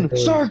down! fucking-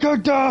 Sir,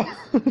 get down!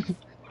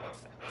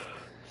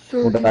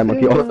 Don't die,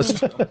 monkey. All of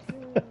us.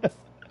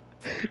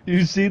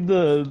 You see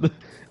the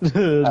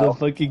Ow.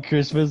 fucking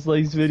Christmas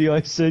lights video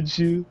I sent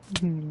you?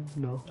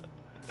 No.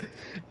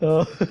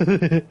 Oh,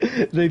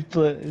 they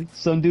play.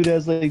 Some dude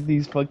has like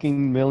these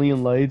fucking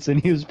million lights,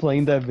 and he was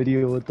playing that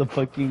video with the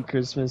fucking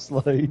Christmas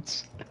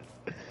lights.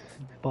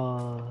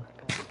 Fuck.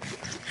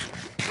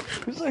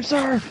 He's like,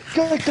 "Sir,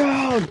 get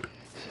down!"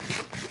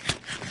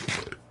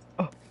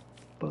 Fuck.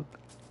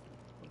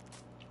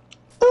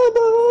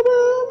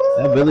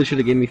 That village should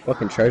have gave me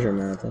fucking treasure,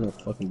 man. It's no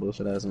fucking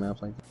bullshit ass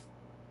maps like that.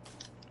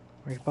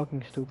 Are you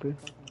fucking stupid?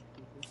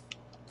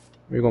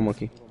 Here you go,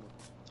 monkey.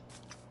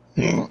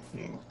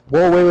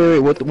 Whoa,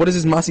 wait. What is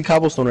this mossy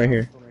cobblestone right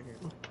here?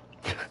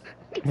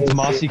 It's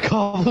mossy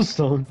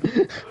cobblestone.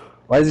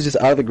 Why is it just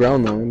out of the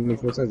ground though? It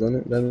makes no sense, doesn't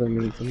it? That doesn't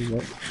make sense.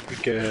 What? I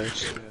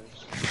guess.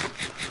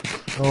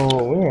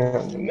 Oh, we're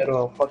in the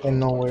middle of fucking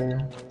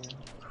nowhere.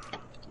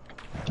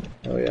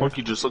 Oh yeah.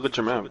 Monkey, just look at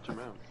your map. I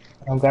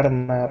don't got a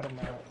map.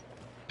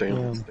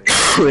 Damn.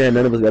 Yeah,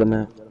 none of us got a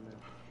map.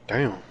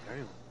 Damn.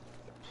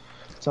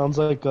 Sounds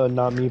like a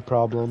not me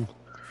problem.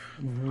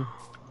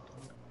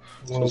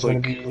 It's gonna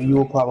be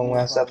you a problem when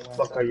I stop the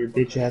fuck out your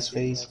bitch ass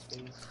face.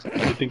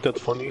 You think that's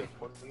funny?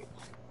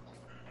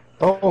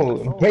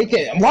 Oh,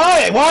 Bacon!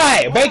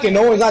 Why? Bacon,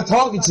 no one's not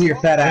talking to your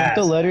fat Aren't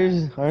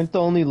ass. the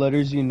only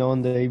letters you know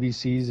in the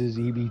ABCs is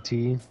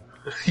EBT?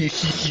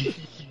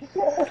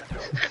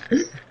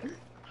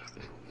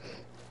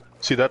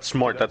 See, that's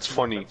smart. That's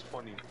funny.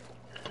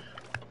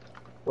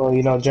 Well,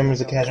 you know,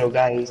 Jimmer's a casual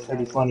guy, he's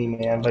pretty funny,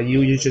 man, but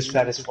you're just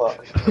fat as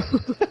fuck.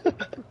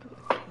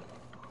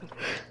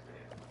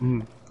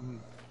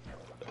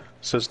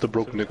 Says the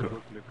broke nigga.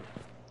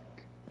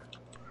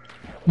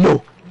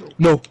 No.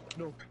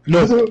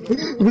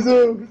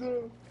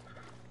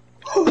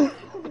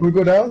 We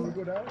go down?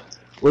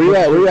 Where you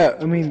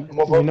at? I mean,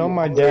 You know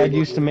my dad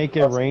used to make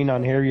it rain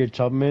on Harriet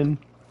Tubman?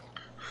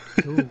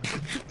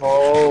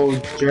 Oh,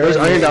 There's Jeremy.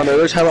 iron down there.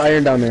 There's hella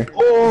iron down there.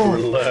 Oh,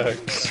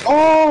 Relax.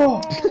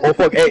 oh, Oh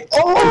fuck! Hey!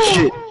 Oh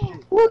shit!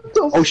 what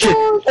the Oh shit!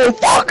 fuck? Oh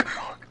fuck!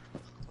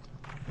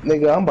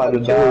 Nigga, I'm about to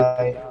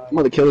die. I'm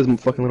gonna kill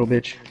this fucking little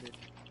bitch.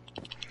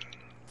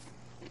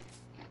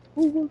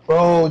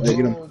 Bro, Hey,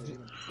 get him.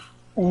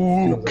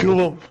 Ooh, kill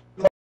him.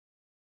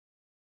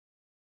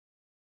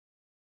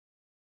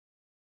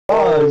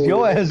 Oh,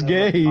 your ass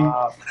gay. Here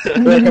I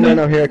come right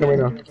now. Here I come right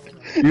now.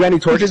 You got any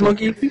torches,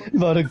 monkey?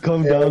 About to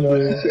come down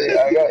there.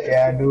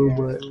 I do,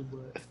 but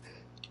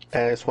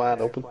Ass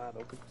wide open.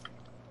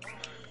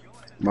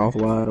 Mouth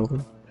wide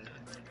open.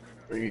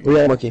 Where you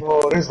at, monkey?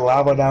 oh, there's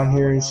lava down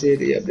here and shit.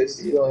 Yeah,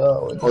 this, you don't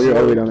know. Oh, you're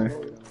all the way down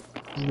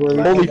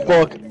there. Holy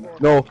fuck!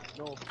 No.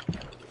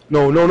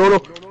 No, no, no, no.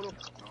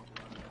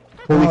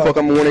 Holy fuck!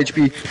 I'm 1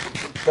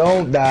 HP.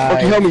 Don't die.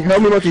 Monkey, help me!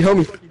 Help me, monkey! Help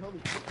me!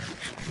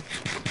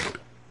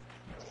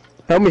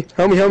 Help me!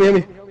 Help me! Help me! Help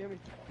me!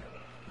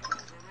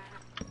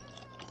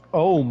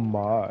 Oh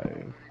my.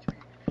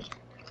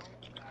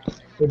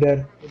 We're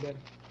dead.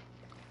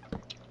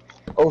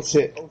 Oh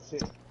shit.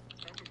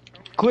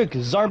 Quick,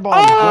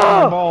 Zarballs,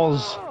 ground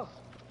balls.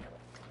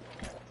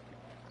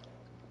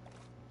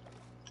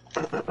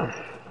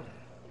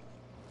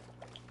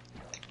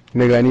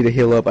 Nigga, I need to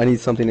heal up. I need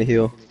something to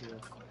heal.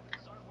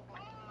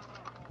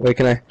 Wait,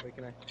 can I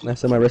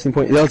set my resting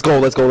point? Yeah, let's go,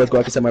 let's go, let's go.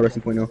 I can set my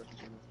resting point now.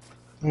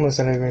 I'm gonna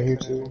send it right here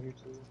too.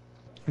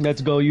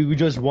 Let's go, you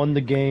just won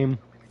the game.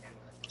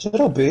 Shut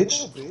up,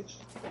 bitch.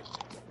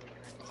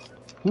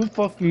 Who the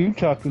fuck are you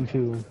talking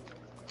to?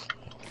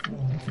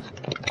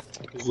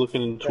 He's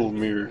looking into a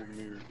mirror.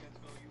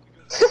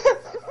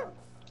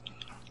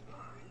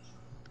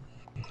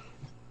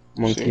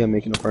 Monkey, I'm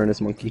making a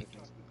furnace, monkey.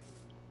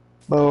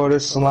 Oh,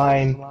 there's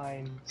slime.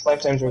 Slime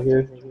time's right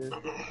here.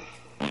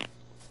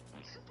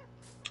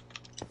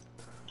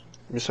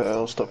 You said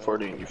I'll stop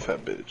farting, you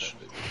fat bitch.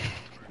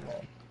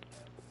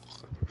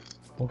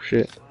 Oh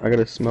shit, I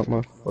gotta smelt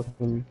my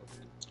fucking...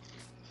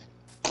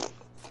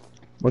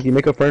 Monkey,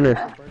 make a furnace.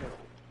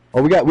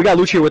 Oh, we got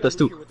Luch here with us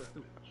too.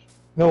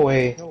 No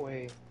way.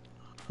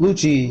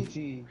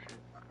 Lucci.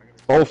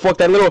 Oh fuck,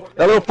 that little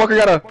fucker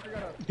got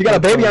a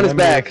baby on his Remember,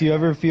 back. If you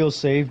ever feel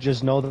safe,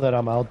 just know that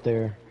I'm out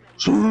there.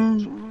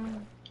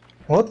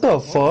 What the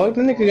fuck?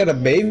 The nigga got a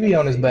baby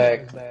on his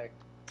back.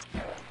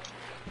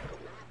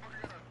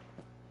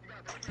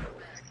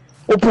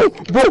 Oh bro,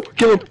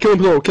 kill him,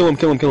 bro, kill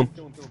him.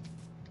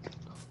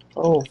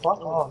 Oh, fuck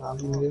off,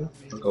 dude.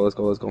 Let's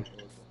go.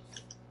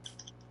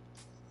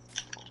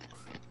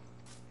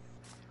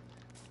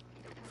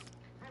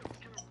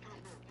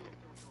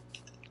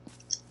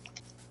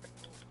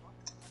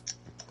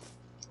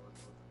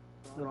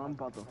 Dude, I'm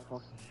about to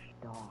fucking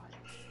die.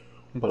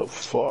 But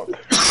fuck.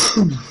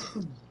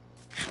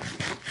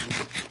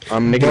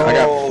 Nigga, I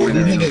got... Bro,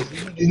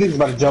 these niggas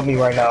about to jump me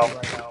right now.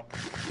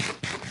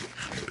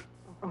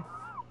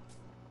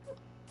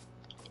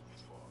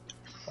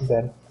 I'm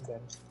dead.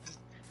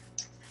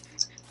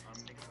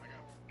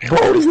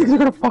 Bro, these niggas are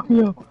gonna fuck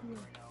me up.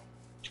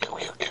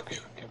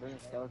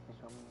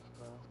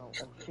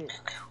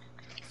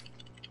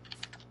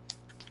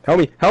 Help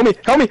me! I'm 1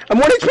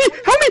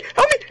 HP! Help me!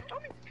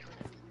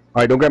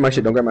 Alright, don't grab my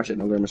shit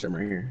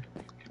right here.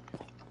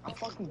 I'm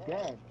fucking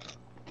dead.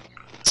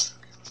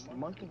 The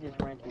monkey just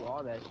ran through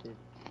all that shit.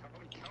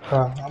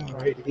 I'm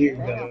right here,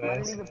 Damn, I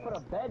dumbass. didn't even put a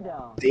bed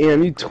down.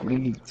 Damn, you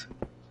tweaked.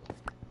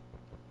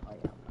 Oh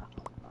yeah,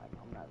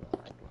 I'm not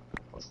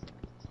gonna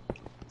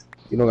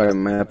You don't got a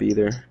map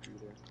either.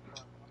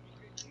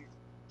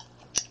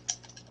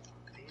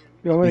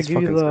 You want me These to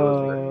give you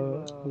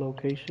fucking the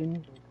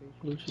location,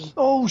 Lucian?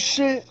 Oh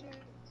shit!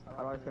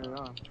 How do I turn it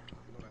on?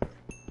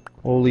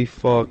 Holy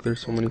fuck, there's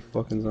so many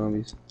fucking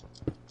zombies.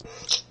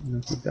 I'm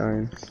gonna keep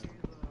dying.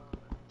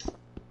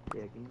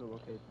 Yeah, give me the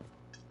location.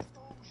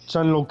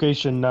 Send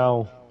location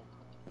now.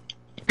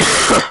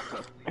 How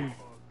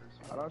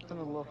do I turn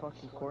the little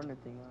fucking coordinate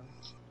thing on?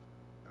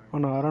 Oh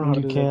no, I don't know how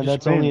to You do can't, that.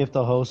 that's only if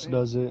the host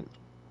does it.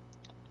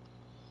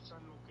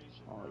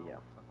 Oh yeah,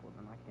 fuck, well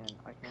then I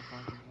can't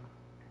find it.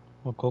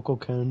 Well, Coco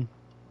can.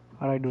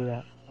 How do I do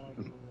that?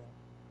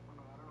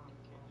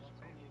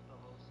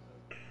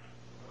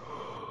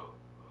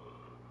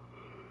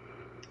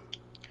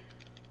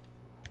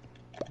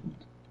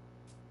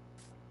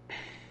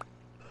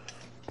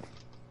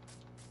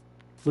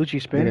 Lucci, They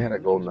spin. had a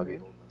gold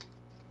nugget.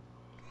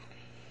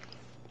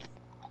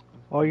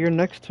 Oh, you're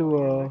next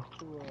to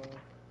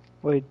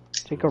Wait,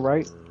 take a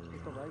right.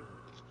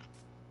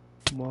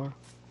 More.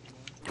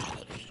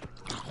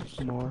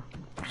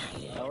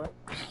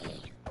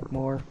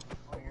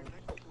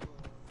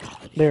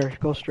 There,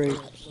 go straight.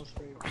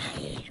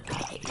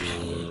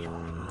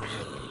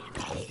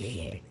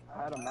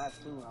 I had a map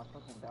too and I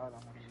fucking died on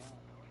that map.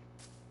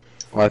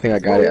 Oh, I think I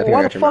got it. I think Why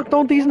I the got your fuck map.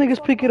 don't these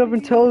niggas pick it up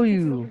and tell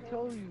you?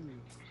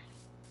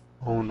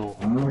 Oh no.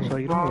 So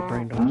you don't have a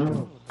brain,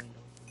 don't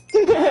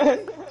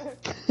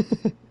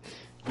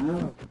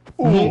you?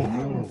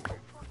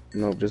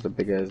 No, just a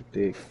big ass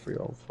dick for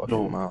y'all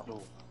fucking mouth.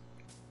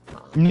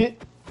 Nyeh.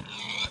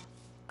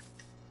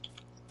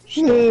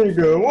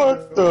 Nigga,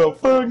 what the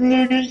fuck,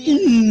 nigga?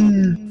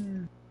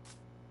 Ew.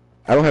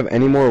 I don't have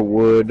any more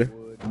wood.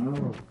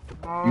 You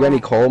got any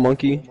coal,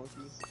 monkey?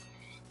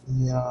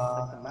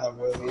 Nah, not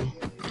really.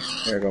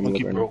 There you go, I'm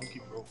Monkey looking. bro.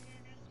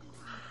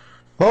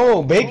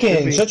 Oh,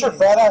 Bacon, shut your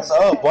fat ass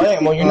up. Why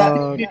am you're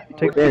not?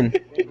 Take In.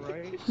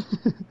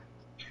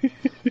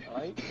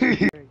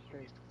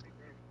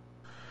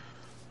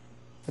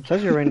 It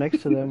says you're right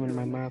next to them in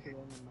my map.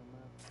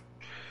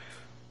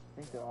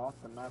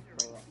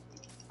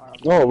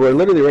 No, we're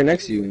literally right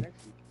next to you.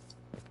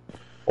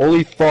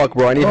 Holy fuck,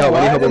 bro! I need Bro, help. I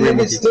need why help the over here, niggas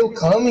monkey. still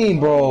coming,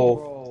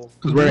 bro?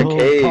 Cause we're in a Bro,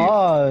 cave.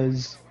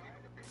 Pause.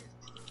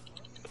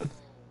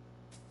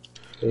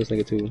 This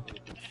nigga too.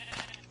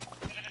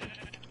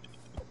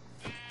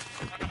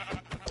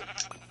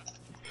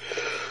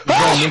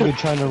 That nigga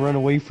trying to run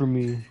away from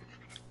me.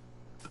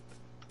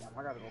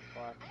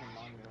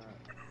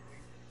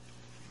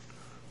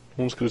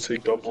 One's gonna say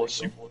God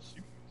bless you.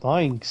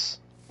 Thanks.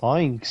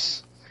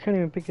 Thanks. I can't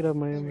even pick it up.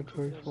 My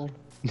inventory's full.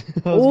 I was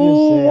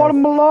Oh, gonna say,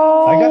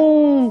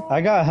 watermelon!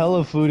 I got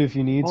hella food if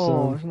you need Oh,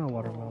 some. it's not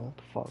watermelon. What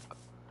the fuck?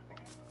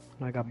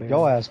 I got berries.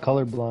 Yo ass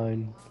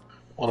colorblind.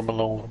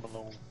 Watermelon.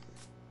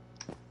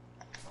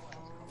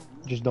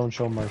 Just don't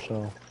show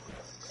Marcel.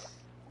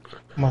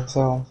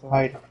 Marcel,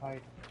 hide.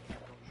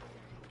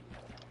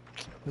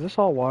 Is this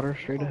all water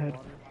straight ahead?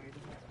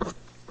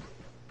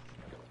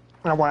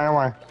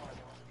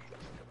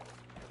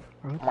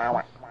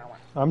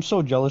 I'm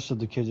so jealous of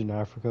the kids in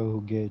Africa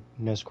who get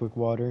Nesquik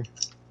water.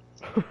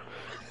 I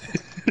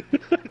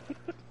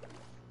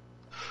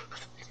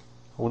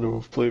wonder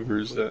what flavor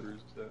is that.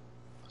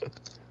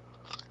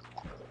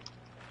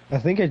 I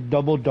think it's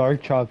double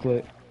dark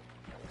chocolate.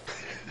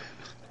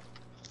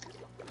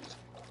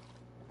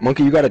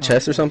 Monkey, you got a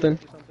chest or something?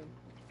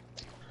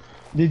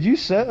 Did you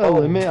set a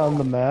limit on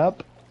the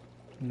map?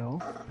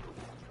 No.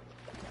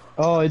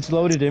 Oh, it's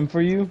loaded in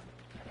for you?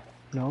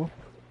 No.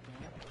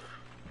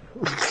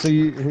 So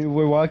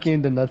we're walking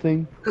into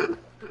nothing?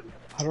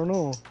 I don't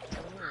know.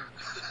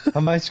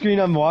 On my screen,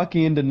 I'm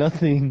walking into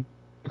nothing.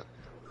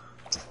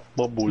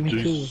 Bubble Me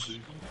juice.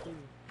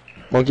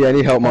 Monkey, I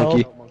need help,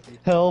 monkey.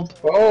 Help.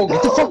 Oh,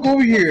 get the fuck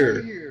over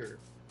here.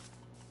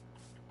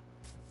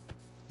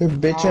 Your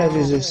bitch ass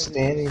is just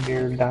standing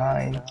there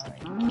dying.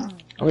 I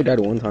only died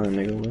one time,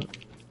 nigga. What?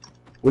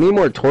 We need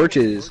more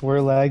torches.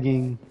 We're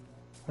lagging.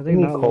 I think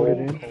not loaded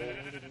in.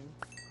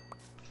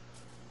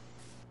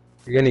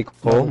 You got any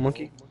coal,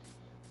 monkey?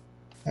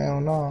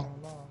 Hell no.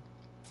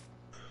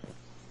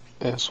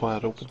 Ass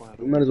wide open.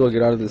 We might as well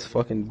get out of this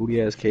fucking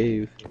booty ass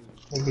cave.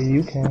 Nigga,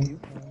 you can.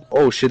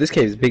 Oh shit, this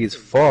cave is big as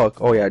fuck.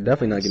 Oh yeah,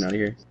 definitely not getting out of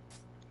here.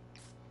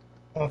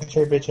 Oh, get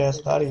your bitch ass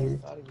out of here.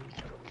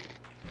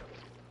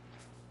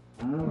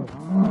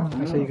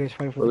 I saw you guys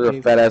fighting for There's the a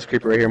cave. fat ass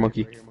creeper right here,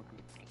 monkey.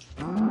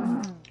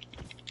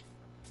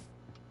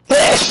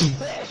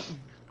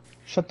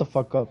 Shut the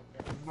fuck up.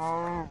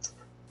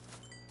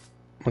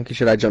 Monkey,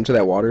 should I jump to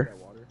that water?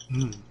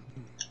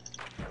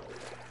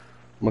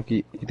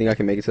 Monkey, you think I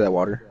can make it to that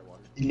water?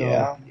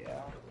 Yeah.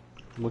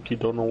 Monkey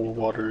don't know what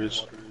water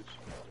is.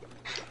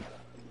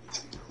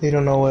 They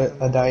don't know what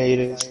a diet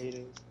is.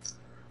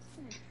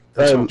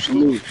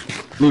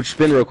 Luch,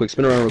 spin real quick,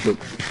 spin around real quick.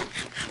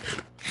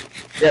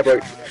 Yeah, bro.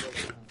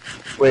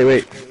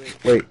 Wait.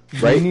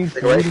 Right? need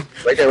Take a right?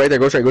 Right there,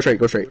 go straight.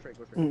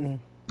 Mm-mm.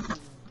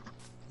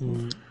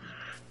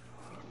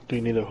 Do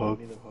you need a hug?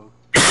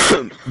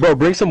 Bro,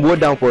 bring some wood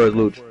down for us,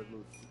 Luch.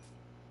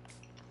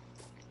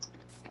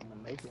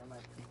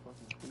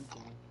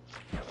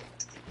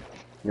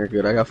 You're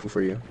good, I got food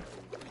for you.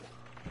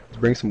 Just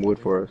bring some wood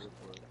for us.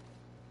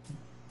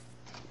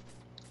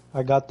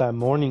 I got that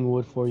morning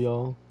wood for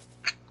y'all.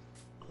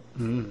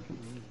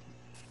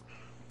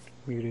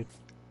 Muted.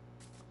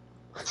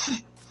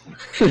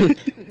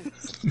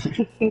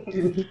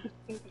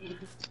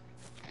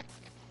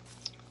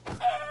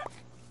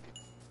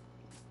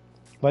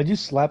 Why'd you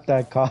slap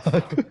that cock?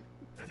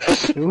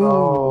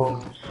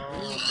 Ooh.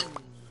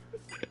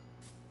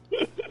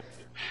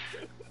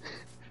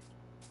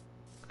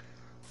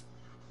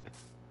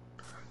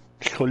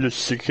 Call you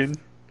chicken?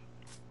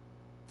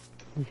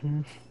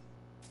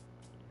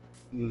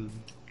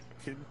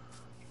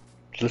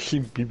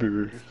 Justin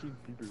Bieber.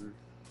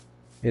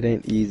 It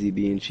ain't easy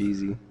being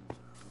cheesy.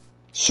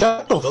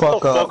 Shut the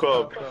fuck up.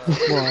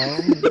 Wow.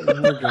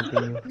 I'm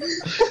joking.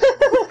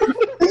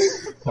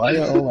 Why?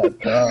 Oh my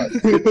god.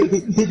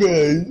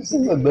 Nigga, this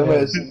is a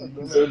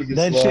dumbass.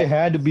 That shit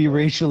had to be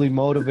racially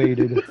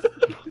motivated.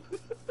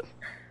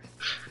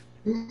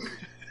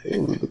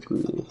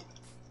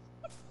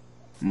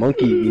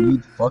 Monkey, we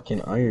need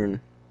fucking iron.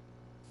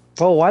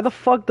 Bro, why the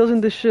fuck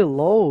doesn't this shit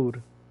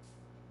load?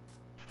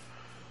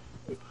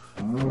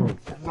 Hang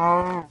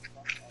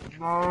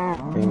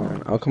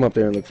on, I'll come up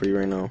there and look for you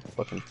right now,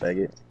 fucking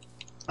faggot.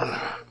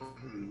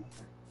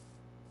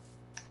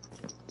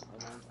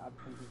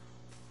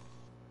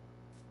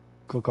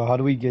 Coco, how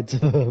do we get to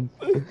them?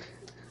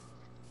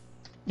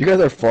 You guys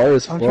are far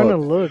as fuck. I'm trying to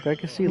look. I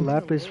can see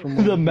Lapis from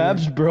over The here.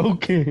 map's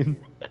broken.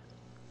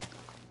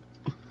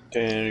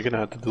 Damn, you're gonna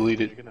have to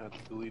delete it.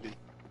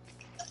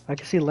 I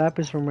can see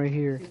Lapis from right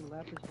here.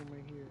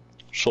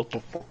 Shut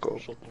the fuck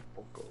up.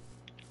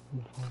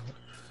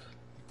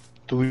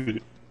 Delete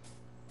it.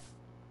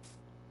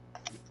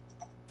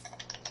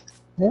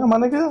 Yeah, my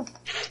nigga.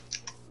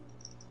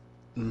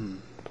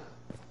 I'm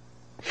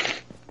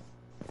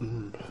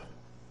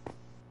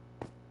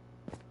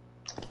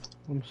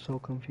so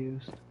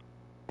confused.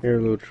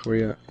 Here, Luch, where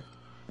you at?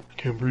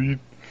 Can't breathe.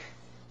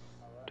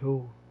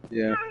 Dude.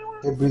 Yeah.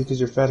 Can't breathe because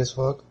you're fat as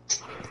fuck.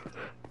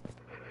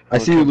 I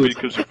see you, Luch.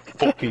 Because you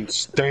fucking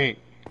stink.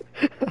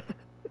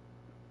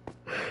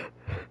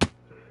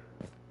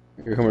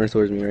 You're coming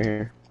towards me right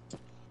here.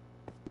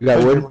 You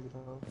got wood?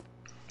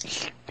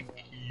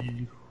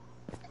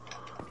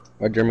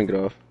 Why'd German get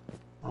off?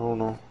 I don't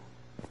know.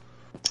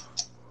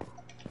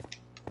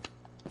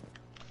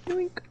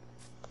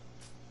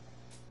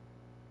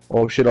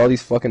 Oh shit, all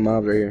these fucking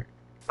mobs right here.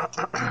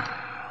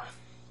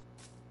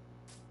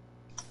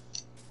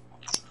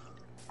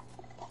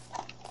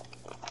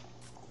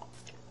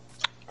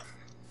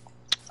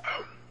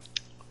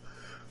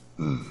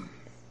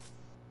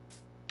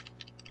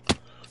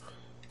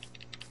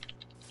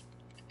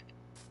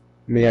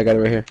 Me, I got it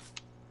right here.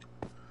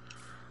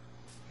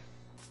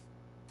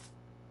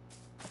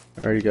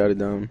 I already got it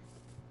down.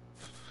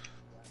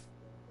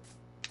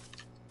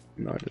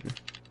 No, I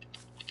didn't.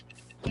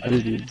 I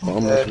just need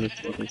bomb rush in this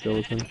fucking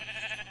skeleton.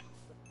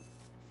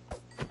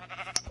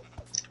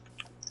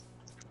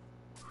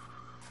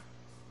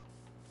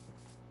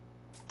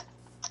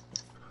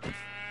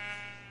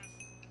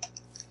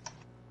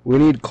 We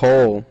need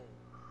coal.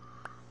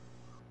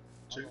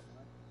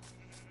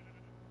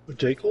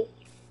 J. Cole?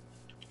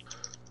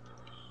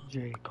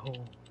 J.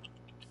 Cole.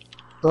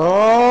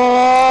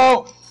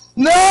 Oh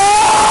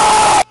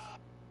no!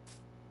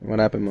 What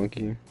happened,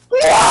 monkey?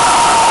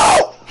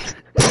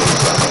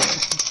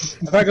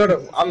 If I go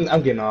to,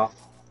 I'm getting off.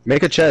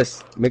 Make a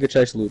chest. Make a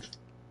chest, Luch.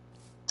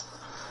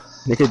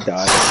 Make it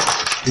die.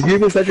 Did you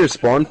even set your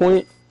spawn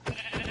point?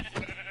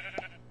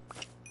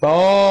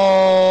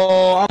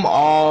 Oh, I'm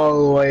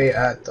all the way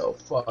at the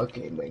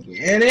fucking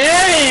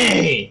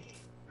beginning.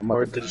 I'm at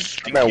 1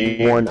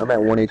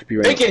 HP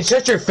right Bacon,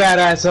 shut your fat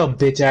ass up,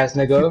 bitch ass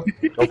nigga.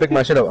 now. Don't pick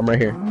my shit up. I'm right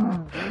here.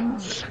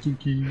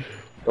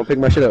 Don't pick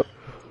my shit up.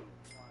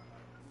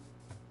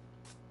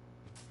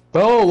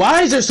 Bro,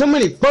 why is there so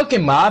many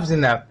fucking mobs in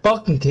that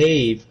fucking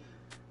cave?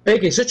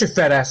 Bacon, shut your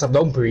fat ass up.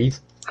 Don't breathe.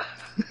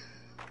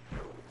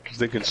 Because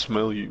they can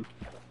smell you.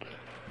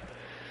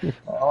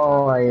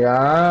 Oh my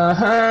god.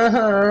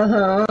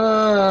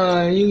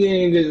 You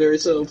niggas are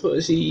so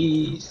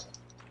pussies.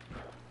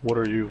 What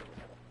are you?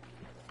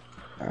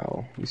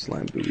 Ow. You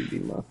slime booty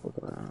beat my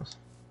fucking ass.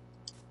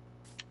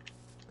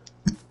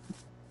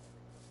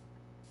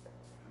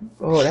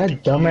 Oh,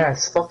 that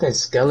dumbass fucking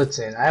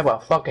skeleton. I have a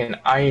fucking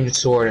iron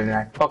sword and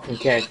I fucking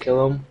can't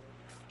kill him.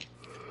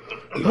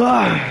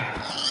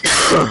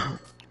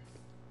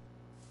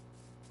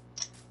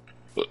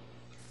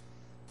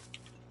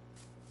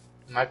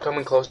 Am I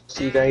coming close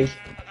to you guys?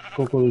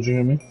 Coco, did you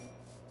hear me?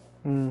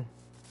 Mm.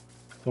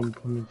 I'm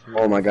coming to you.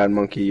 Oh my god,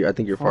 monkey. I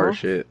think you're far as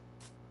shit.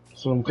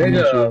 So I'm coming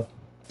to Nigga.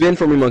 Spin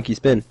for me, monkey.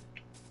 Spin.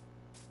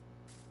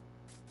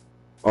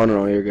 Oh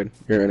no, you're good.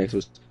 You're right next to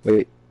us.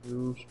 Wait.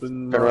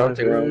 Turn around,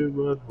 take a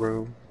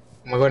round.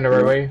 Am I going the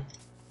right way?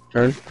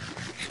 Turn.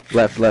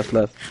 Left, left,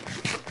 left.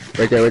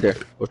 Right there, right there.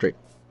 Go straight.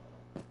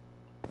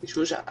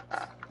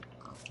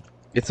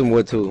 Get some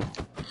wood too.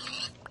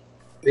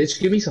 Bitch,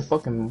 give me some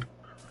fucking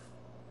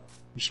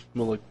You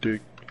smell like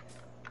dick.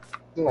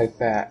 like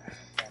that.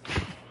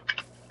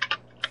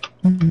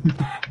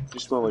 You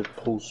smell like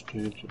post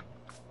cancer.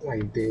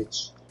 Like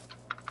bitch.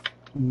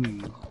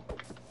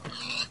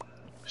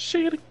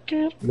 Say it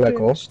again. You got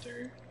coal?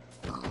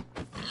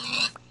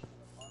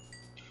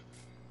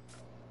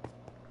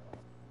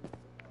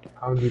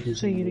 How did you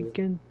Say it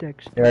again,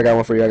 Dexter. Yeah, I got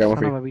one for you. I got one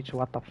for Son of you. a bitch,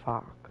 what the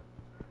fuck?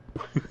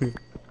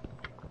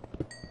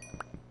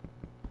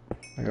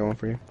 I got one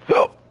for you.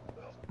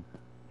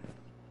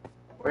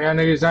 Where y'all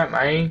niggas at,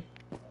 man?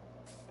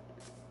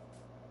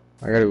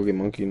 I gotta go get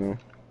monkey now.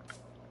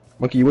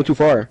 Monkey, you went too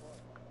far.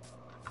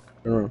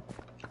 Turn around.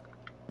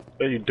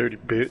 Hey, you dirty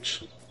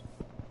bitch.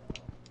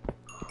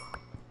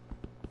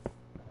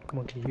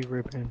 Monkey, you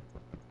ripping.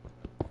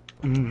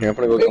 Here, I'm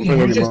gonna go. I'm You're gonna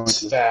go get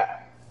just monkey.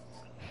 fat.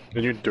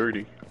 And you're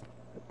dirty.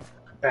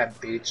 Fat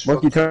bitch.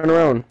 Monkey, turn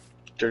around.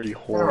 Dirty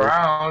Fuck whore.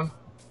 around.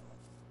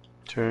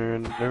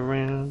 Turn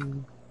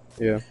around.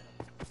 Yeah.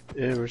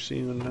 Every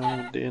single now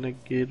and then I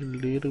get a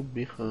little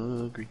bit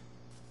hungry.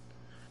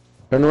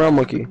 Turn around,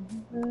 monkey.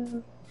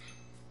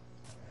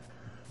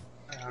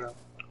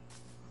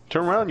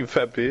 Turn around, you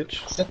fat bitch.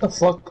 Shut the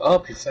fuck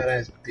up, you fat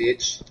ass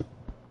bitch.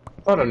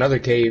 Found another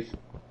cave.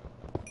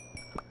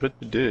 Bet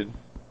you did.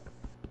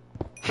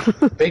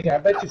 Bacon, I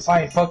bet you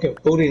find fucking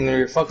food in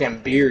your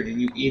fucking beard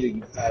and you eat it,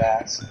 you fat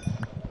ass.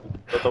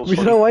 Thought that was We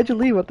funny. know why'd you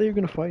leave? I thought you were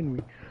gonna find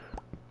me.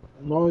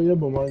 No, yeah,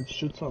 but my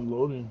shit's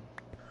unloading.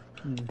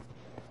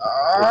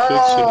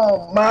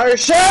 Oh,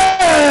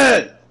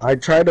 Marcel! I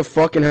tried to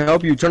fucking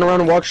help you. Turn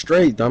around and walk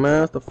straight,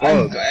 dumbass. The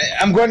fuck?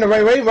 I'm going the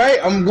right way, right?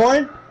 I'm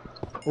going?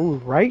 Ooh,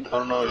 right? I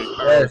don't know. You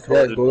Yes,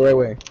 yes, go the right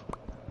way.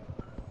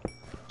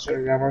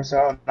 Should've got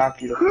Marcel, I'll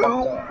knock you the fuck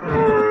out.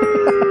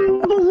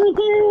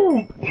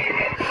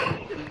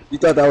 You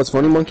thought that was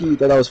funny, monkey? You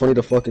thought that was funny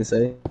to fucking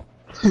say?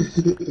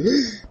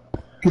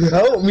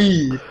 Help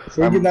me!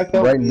 Before you get I'm knocked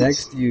out, right bitch.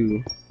 next to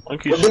you.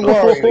 Monkey, Don't stop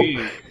worry. sleep.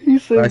 He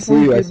said I see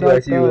you, I get see you, I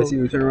knocked see you, I out. see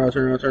you. Turn around,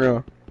 turn around, turn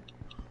around.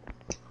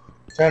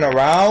 Turn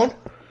around?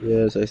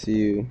 Yes, I see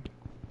you.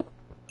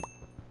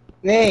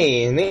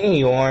 Nay, there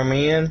you are,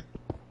 man.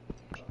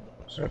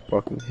 I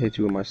fucking hit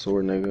you with my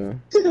sword, nigga.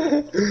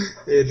 Yeah,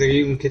 nigga,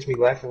 you can catch me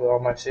laughing with all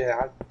my shit.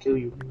 I'll kill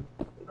you.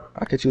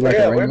 I'll catch you like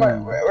Yeah, right where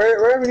now.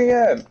 where everything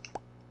at?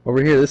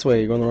 Over here, this way.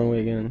 You're going the wrong way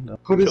again.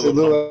 Who is a Kill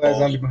little him. ass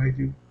zombie behind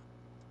you?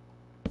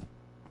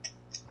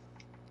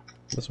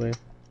 This way.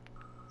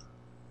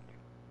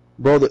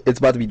 Bro, it's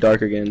about to be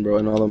dark again, bro,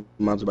 and all the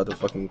mobs are about to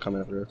fucking come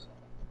after us.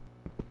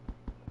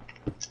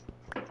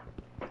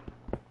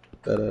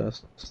 That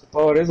ass.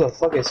 Oh, there's a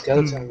fucking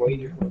skeleton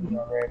waiting for me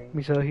already.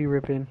 Michelle, he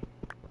ripping.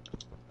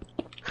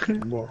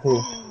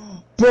 Who?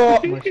 Bro!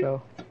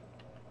 Michelle.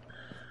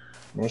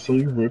 Marcel,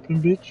 you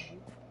ripping, bitch?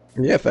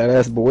 Yeah, fat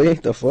ass boy.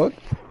 The fuck?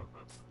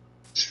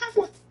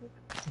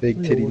 Big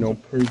Nigga titty, was a no.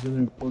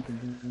 person who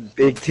fucking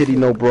Big titty,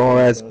 no bra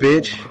ass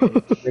bitch.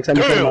 Next time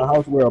you come to my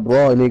house, wear a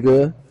bra,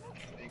 nigga.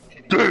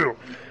 Damn.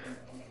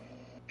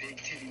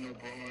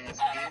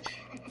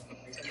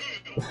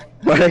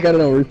 Why I got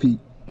it on repeat?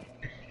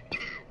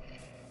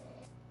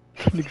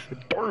 Nigga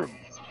said, "Damn."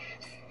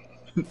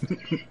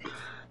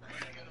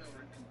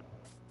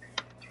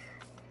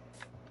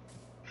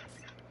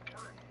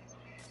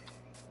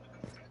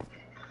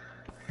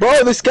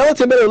 Bro, the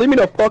skeleton better leave me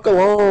the fuck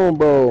alone,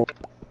 bro.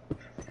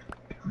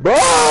 Bro,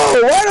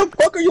 why the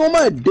fuck are you on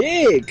my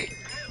dick?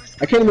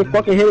 I can't even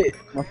fucking hit it.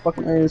 My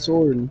fucking iron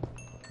sword.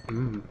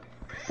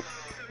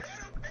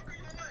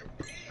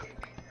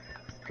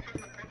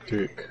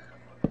 Dick.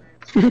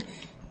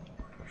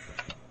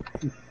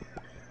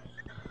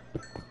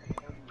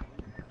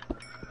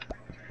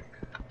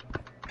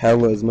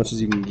 Hella as much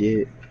as you can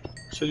get.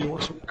 So you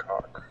want some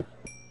cock?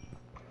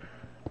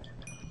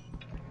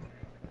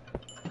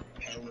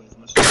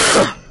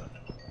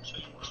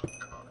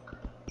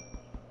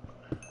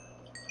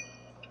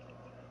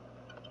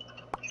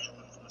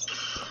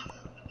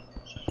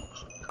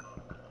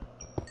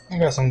 I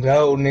got some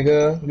gold,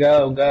 nigga.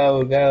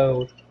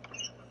 Go.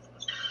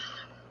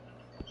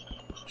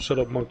 Shut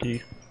up,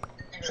 monkey.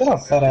 Shut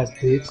up, fat ass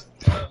bitch.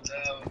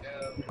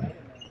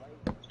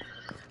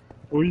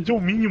 What you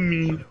don't mean you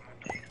mean?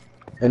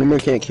 Anyone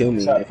can't kill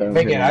me. If I don't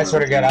Megan, hit I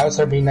swear to God, I would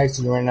start being nice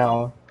to you right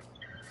now.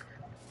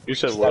 You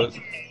said what?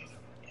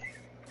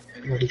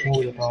 You'll be cool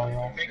with it, all,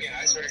 y'all. Megan,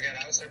 I swear to God,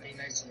 I would start being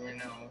nice to you right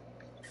now.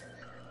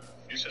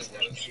 You said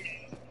what?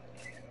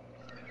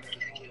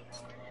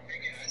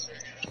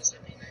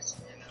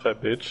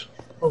 Fat bitch.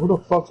 Oh, who the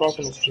fuck's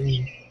watching the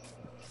stream?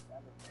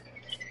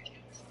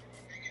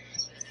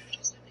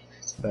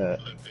 that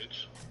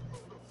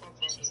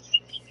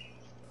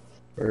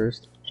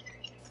first.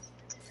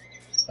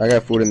 I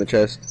got food in the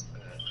chest.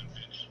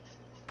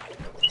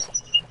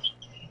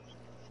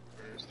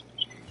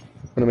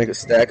 I'm gonna make a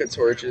stack of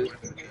torches.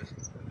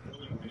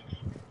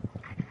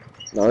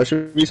 No, there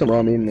should be some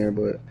raw meat in there,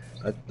 but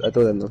I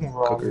throw that in the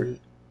cooker.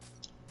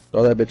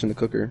 Throw that bitch in the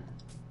cooker.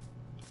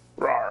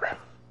 Rawr.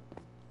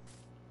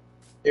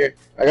 Here,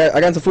 I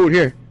got some food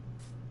here.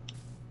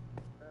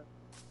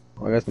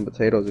 Oh, I got some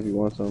potatoes if you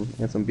want some,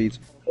 and some beets.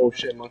 Oh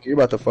shit, monkey, you're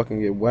about to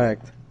fucking get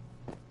whacked.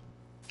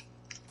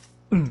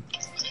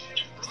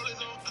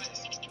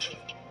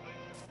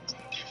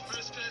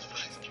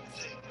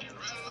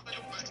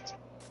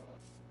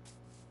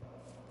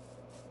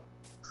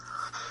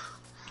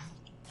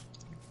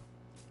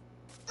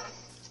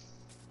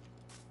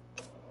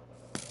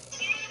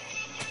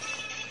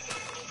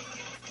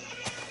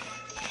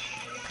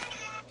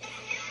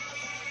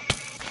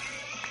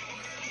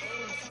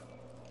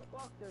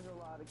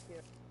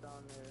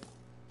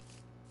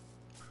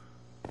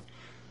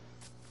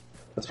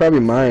 That's probably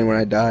mine when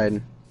I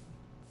died.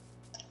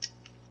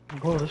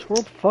 Bro, this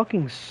world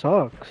fucking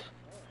sucks.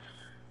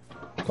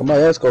 Come my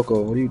ass,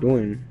 Coco. What are you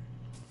doing?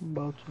 I'm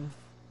about to.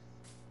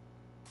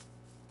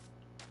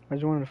 I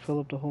just wanted to fill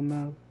up the whole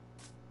map.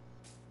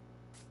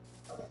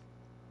 I'm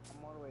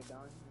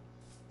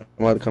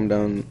about to come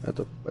down at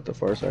the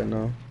far side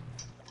now.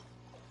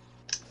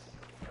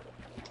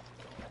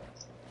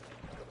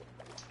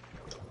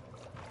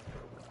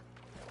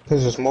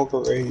 There's a smoker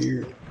right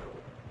here.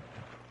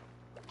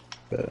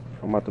 But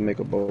I'm about to make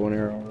a bow and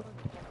arrow.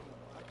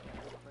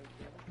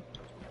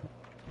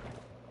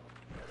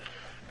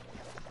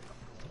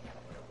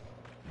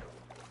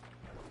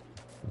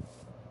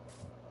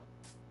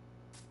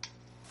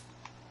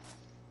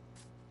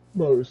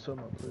 No, it's still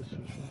my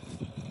PlayStation.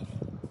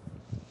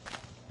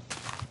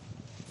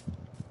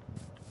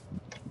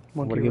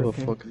 What do you give a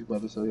fuck if you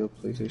about to sell your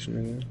PlayStation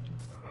again?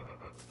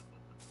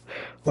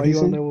 Why you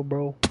on there with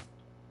bro?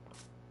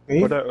 Me?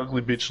 Where'd that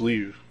ugly bitch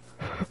leave?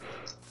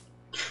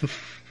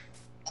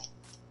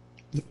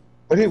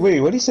 Wait,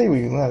 what did he say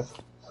when you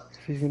left?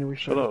 If he's gonna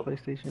restart Shut the up.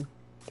 PlayStation.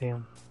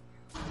 Damn.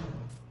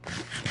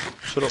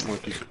 Shut up,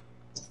 monkey.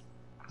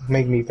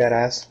 Make me fat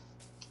ass.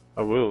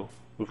 I will.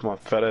 With my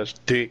fat ass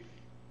dick.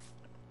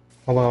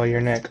 How about your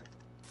neck?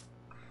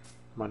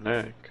 My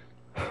neck.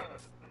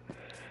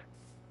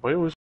 Why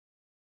was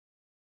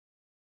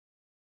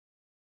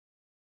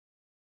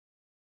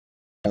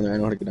Down there, I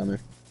know how to get down there.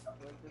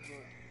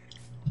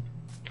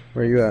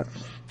 Where you at?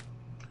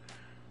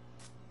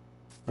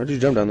 Where'd you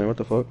jump down there? What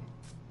the fuck?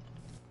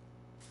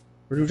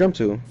 Where'd you jump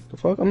to? The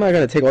fuck? I'm not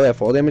gonna take all that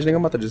fall damage, nigga.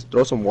 I'm about to just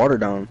throw some water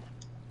down.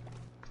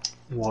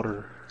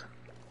 water?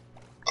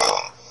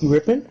 You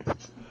ripping?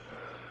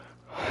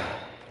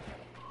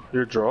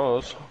 Your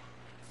draws.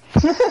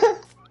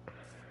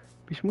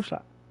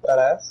 Bismusa. Fat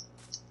ass.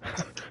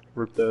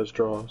 Ripped ass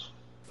draws.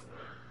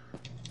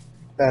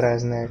 Fat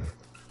ass neck.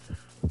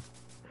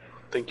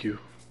 Thank you.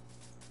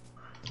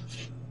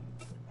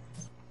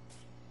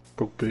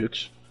 Broke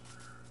bitch.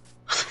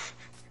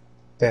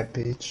 That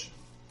bitch.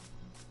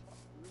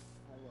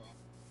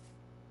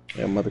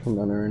 Yeah, I'm about to come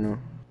down there right now.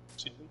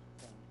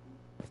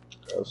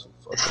 That was some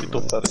fucking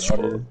Don't that as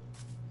fuck.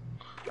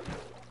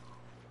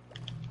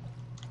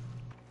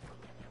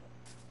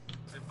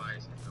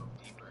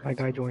 My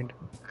guy joined.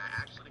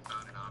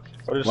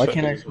 Why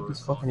can't I shoot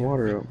this fucking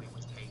water up?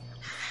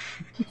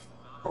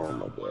 Oh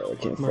my god, I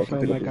can't Marcel,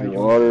 fucking my pick guy up this joined.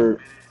 water.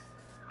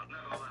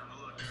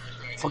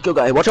 Fuck your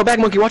guy. Watch your back,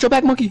 monkey. Watch your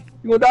back, monkey.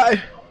 You gonna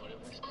die.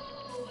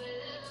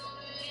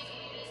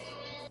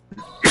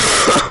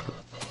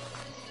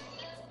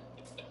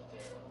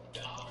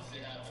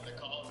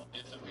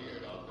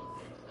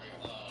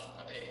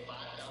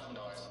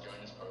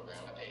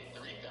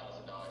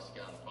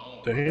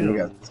 And we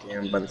got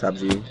Damn. scammed by the top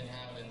G.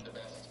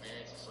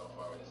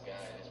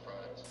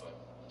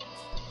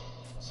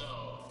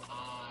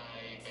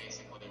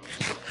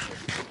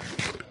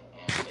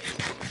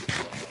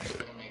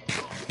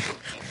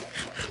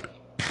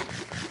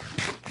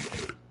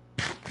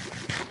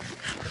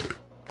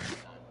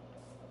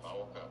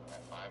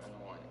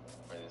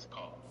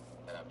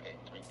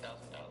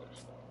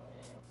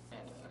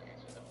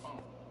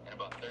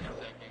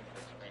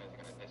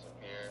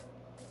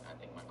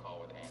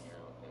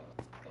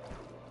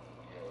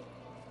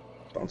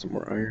 Found some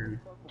more iron.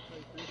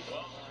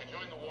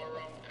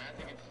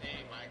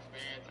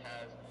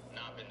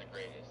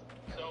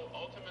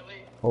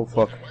 Oh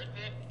fuck.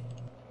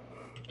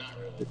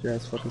 Get your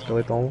ass fucking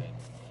skeleton.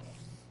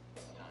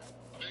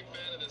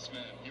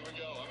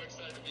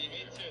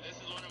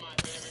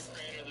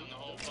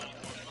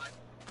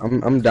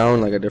 I'm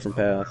down like a different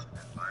path.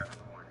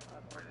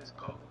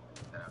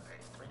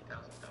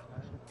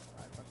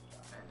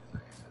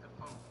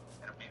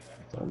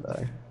 Don't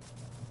die.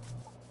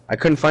 I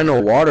couldn't find no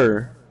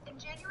water. In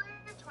January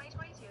of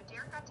 2022,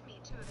 Derek got to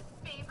meet two of his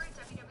favorite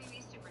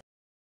WWE superstars.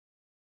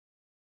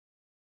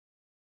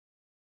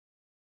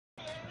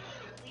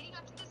 Leading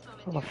up to this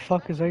moment, How the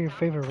fuck is that your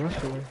favorite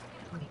wrestler? 2020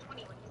 when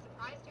he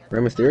surprised Derek.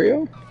 Rey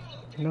Mysterio?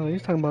 No,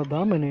 he's talking about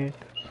Dominic.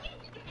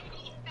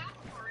 Fast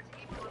forward to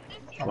April of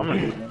this year, I'm gonna.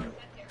 Derek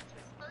to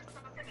his first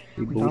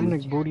WrestleMania where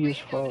Dominic booty as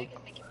fuck. they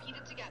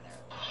competed together.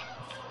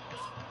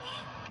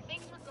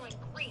 Things were going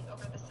great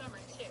over the summer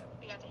too.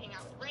 We got to hang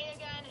out with Ray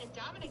again, and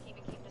Dominic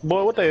even came to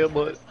Boy, what the hell,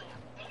 boy?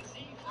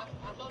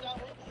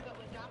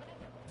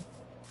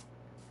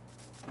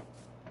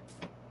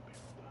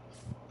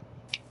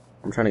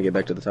 I'm trying to get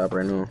back to the top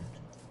right now.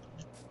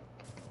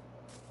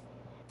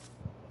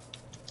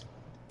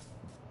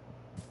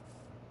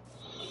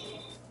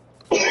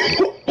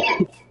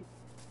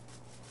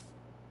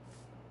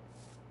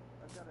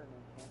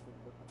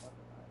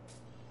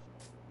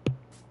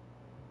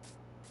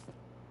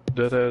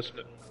 Dead ass.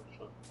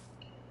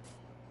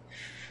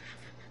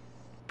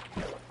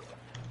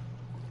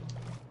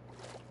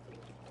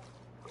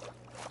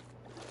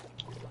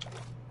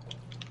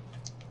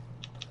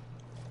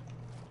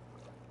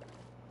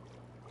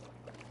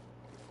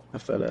 I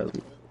fell as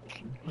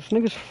This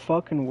nigga's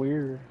fucking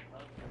weird.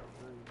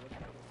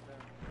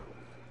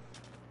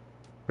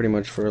 pretty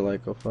much for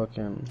like a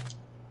fucking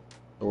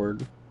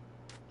sword.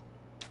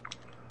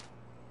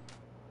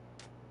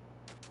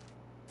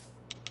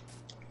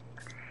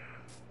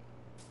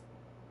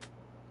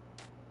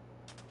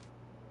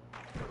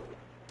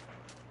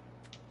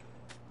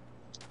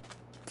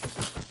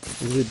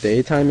 Is it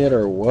daytime yet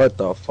or what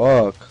the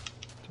fuck?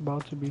 It's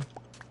about to be.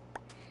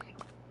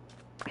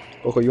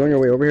 Okay, you on your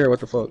way over here? What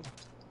the fuck?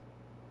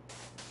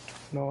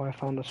 No, I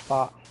found a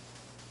spot.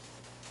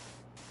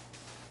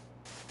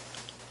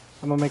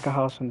 I'm gonna make a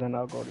house and then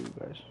I'll go to you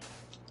guys.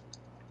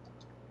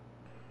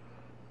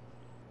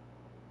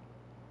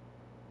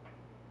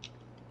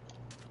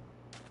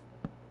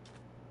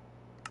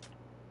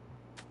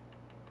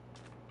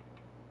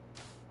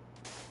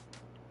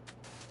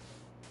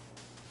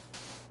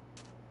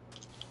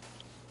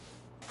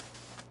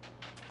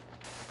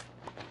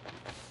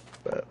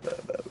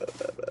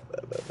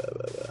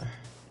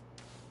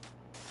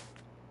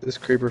 This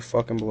creeper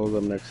fucking blows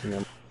up next to me.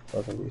 I'm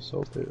fucking be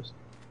so pissed.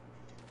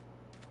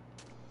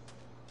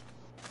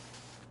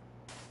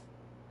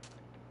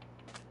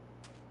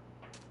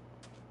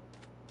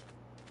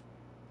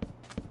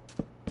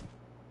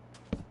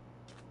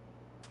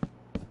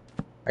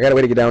 I got a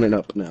way to get down and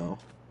up now.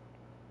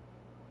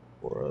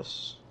 For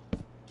us.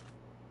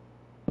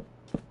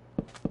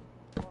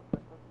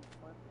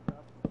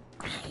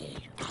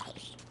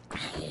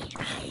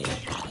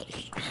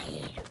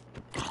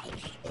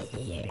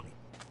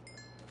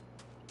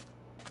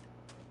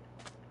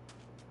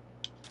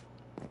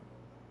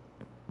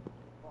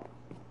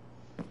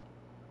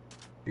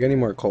 You got any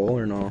more coal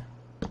or no?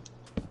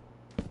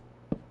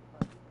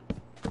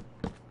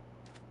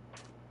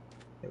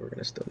 Yeah, we're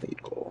gonna still need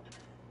coal.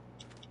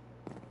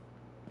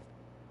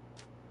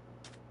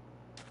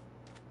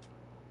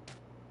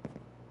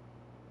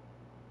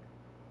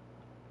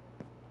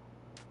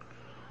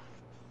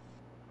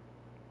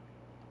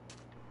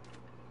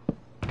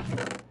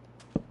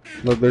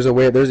 Look, there's a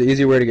way. There's an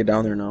easy way to get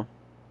down there now.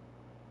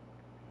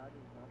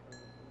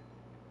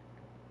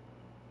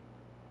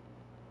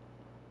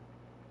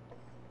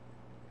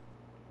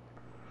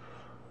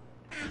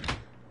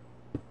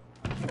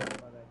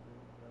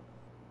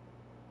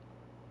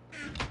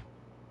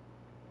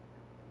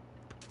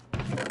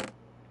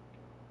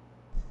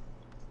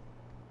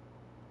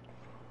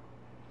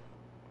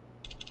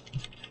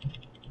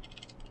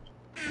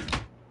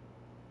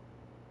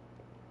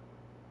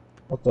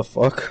 What the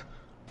fuck?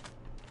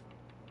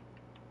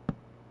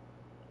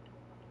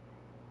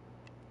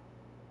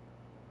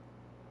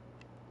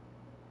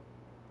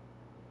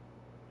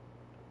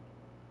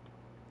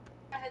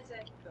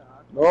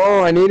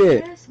 No, I need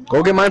it.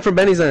 Go get mine from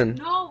Benny's then.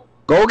 No.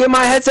 Go get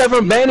my headset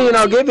from Benny and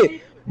I'll give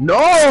it.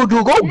 No,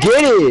 dude, go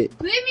get it.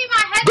 Give me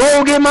my headset.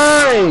 Go get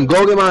mine.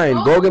 Go get mine.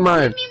 Go get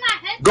mine. Give me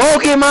my headset. Go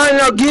get mine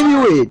and I'll give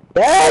you it.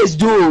 Yes,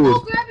 dude. Go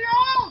grab your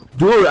own.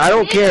 Dude, I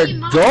don't care. Give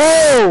me mine.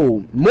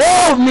 Go.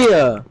 Move,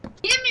 Mia.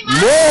 Give me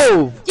mine.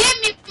 Move. Give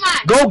me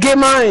mine. Go get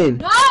mine.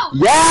 No.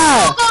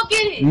 Yeah. Go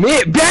get it.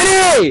 Me,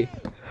 Benny.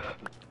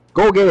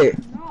 Go get it.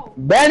 No. Give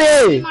me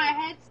Benny. my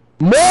headset.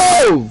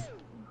 Move.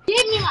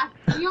 Give me my.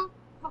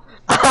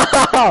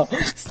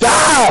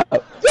 Stop.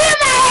 Give me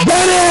my headset.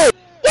 Benny.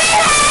 Give me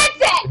my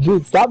headset.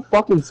 Dude, stop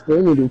fucking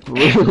screaming, dude, for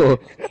real.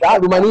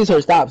 Stop, dude, my knees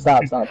hurt. Stop.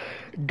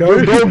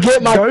 Dude, go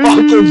get my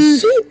fucking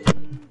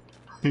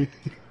shit.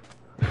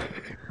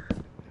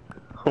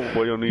 Oh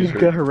boy, your knees You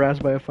hurt. got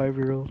harassed by a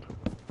 5-year-old.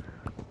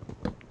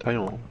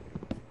 Damn.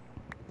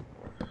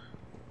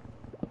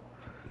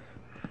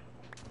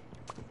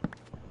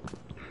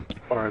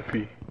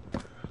 R.I.P.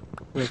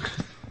 Wait.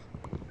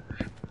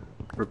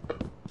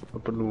 Rip.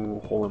 Rip a new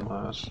hole in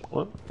my ass.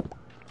 What?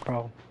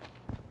 Bro.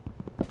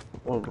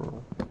 What,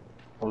 bro?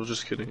 I was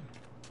just kidding.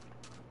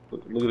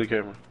 Look at the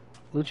camera.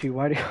 Lucci,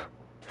 why do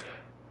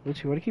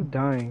you keep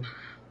dying?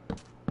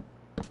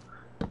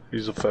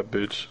 He's a fat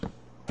bitch.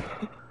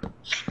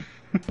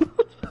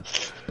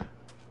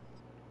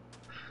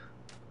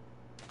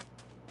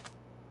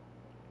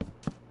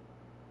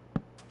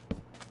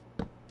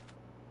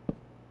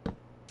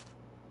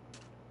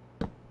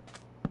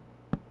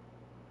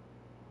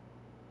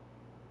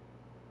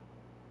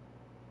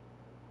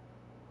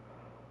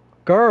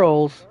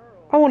 Girls?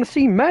 I want to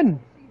see men.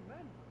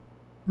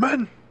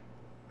 Men!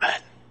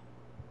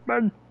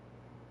 Men.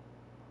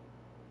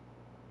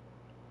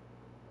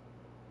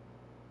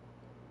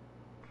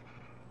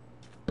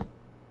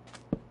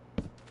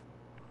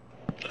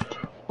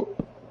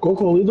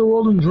 Coco, leave the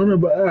world and join it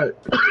back.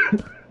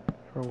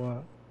 For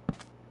what?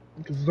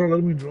 Because it's not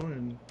letting me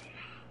join.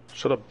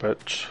 Shut up,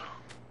 bitch.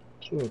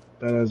 Shut up,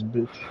 that ass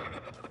bitch.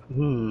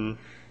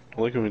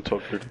 I like when you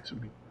talk dirty to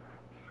me.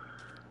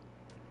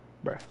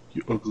 Bruh.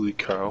 You ugly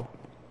cow.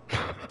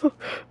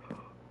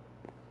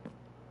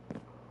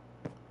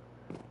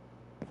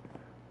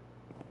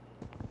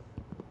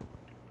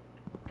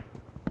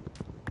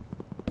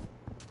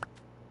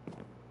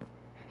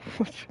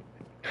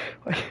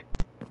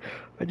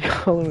 Why'd you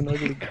call him an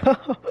ugly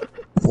cow?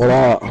 What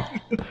up?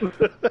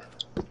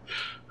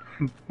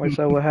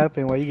 Marcel, what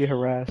happened? Why you get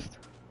harassed?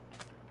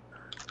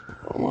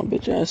 Oh, my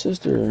bitch ass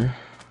sister.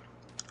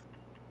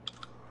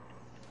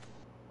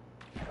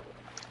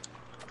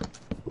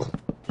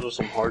 Those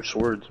are some harsh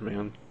words,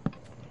 man.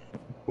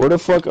 Where the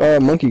fuck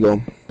Monkey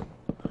go?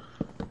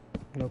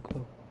 No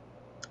clue.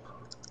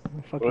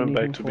 I went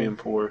back to being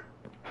poor.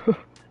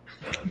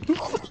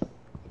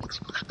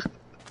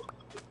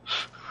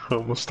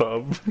 I'm gonna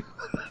stop.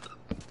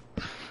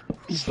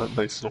 It's not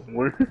nice no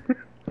more.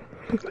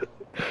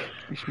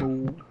 Be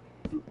smooth.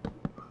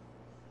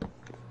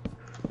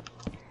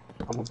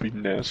 I'm gonna be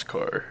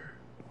NASCAR.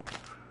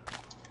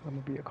 I'm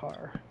gonna be a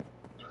car.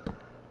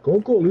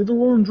 Coco, leave the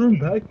world and join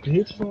back.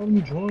 Bitch, not letting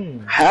me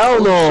join.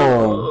 Hell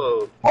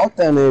no! Fuck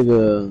that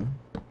nigga.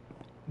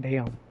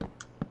 Damn.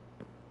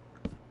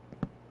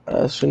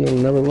 I shouldn't have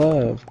never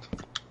left.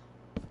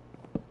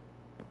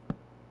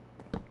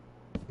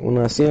 When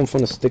I see him, I'm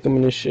finna stick him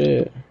in his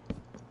shit.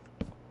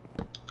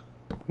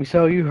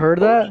 Michelle, you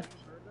heard that?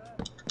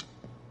 I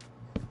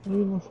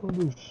don't know if I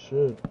do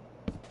shit.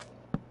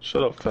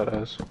 Shut up, fat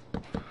ass.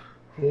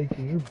 Hey, cause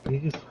you're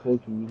big as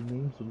fuck and your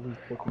name's a little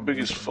fucking I'm big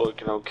as fuck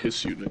and I'll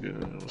kiss you, nigga.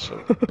 What's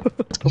up?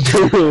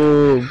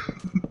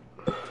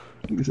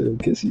 He said he'll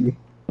kiss you.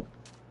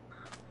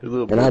 You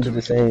little And I bitch. do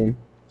the same.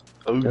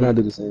 And I'll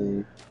do the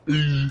same.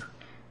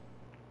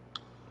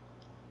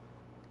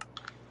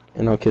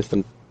 And I'll kiss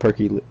them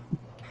perky lip.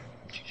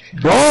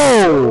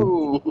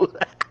 Bro!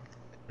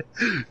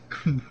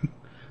 You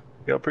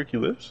got perky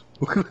lips?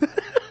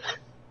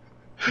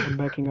 I'm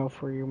backing out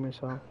for you,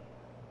 Marcel.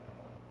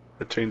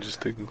 That changes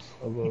things.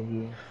 I love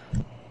you.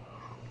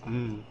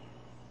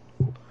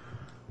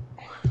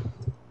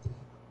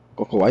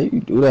 Coco, why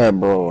you do that,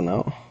 bro,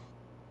 now?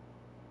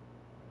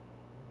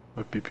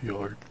 My BP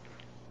hard.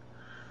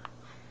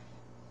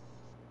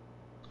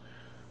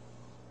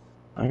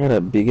 I got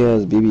a big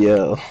ass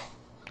BBL.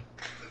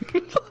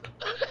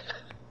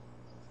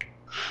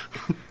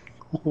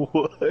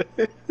 What?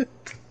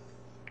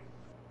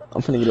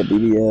 I'm finna get a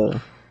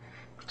BBL.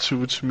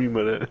 What you mean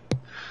by that?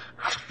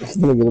 I'm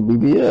finna get a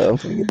BBL. I'm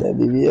finna get that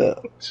BBL.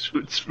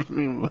 What you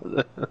mean by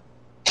that?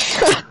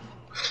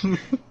 I'm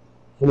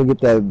finna get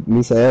that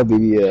Misael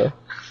BBL.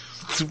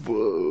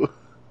 Whoa.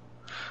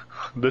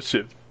 That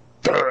shit.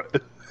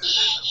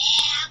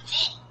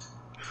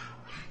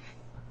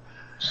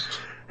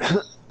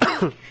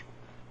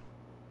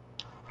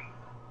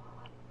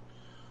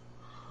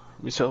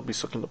 Michelle be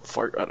sucking the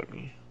fart out of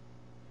me.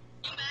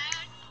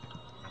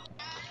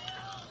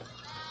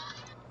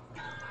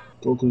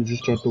 Goku, you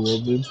just start the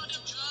world, dude.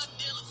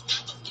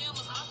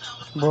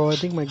 Bro, I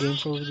think my game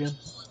froze again.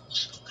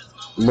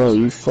 Bro,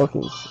 you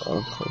fucking.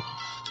 Okay.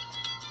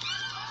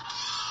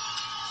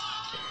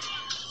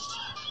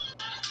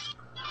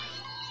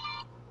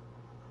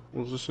 I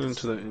was listening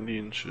to that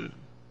Indian shit.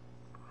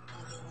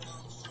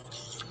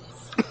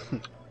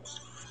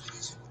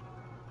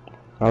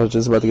 I was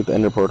just about to get the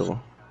ender portal.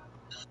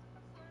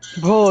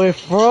 Bro, it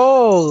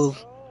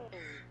froze!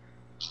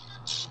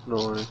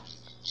 No way.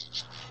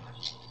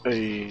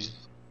 Hey.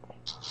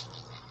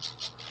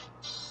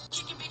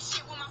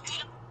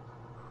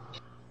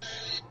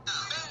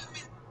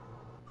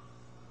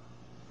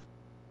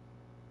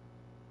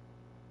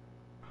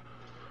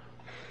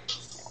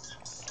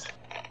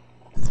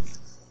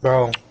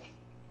 Bro,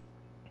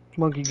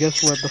 Monkey,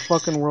 guess what? The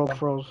fucking world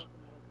froze.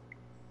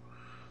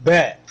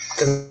 bet.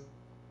 'Cause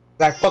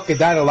I fucking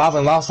died alive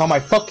and lost all my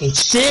fucking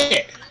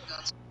shit.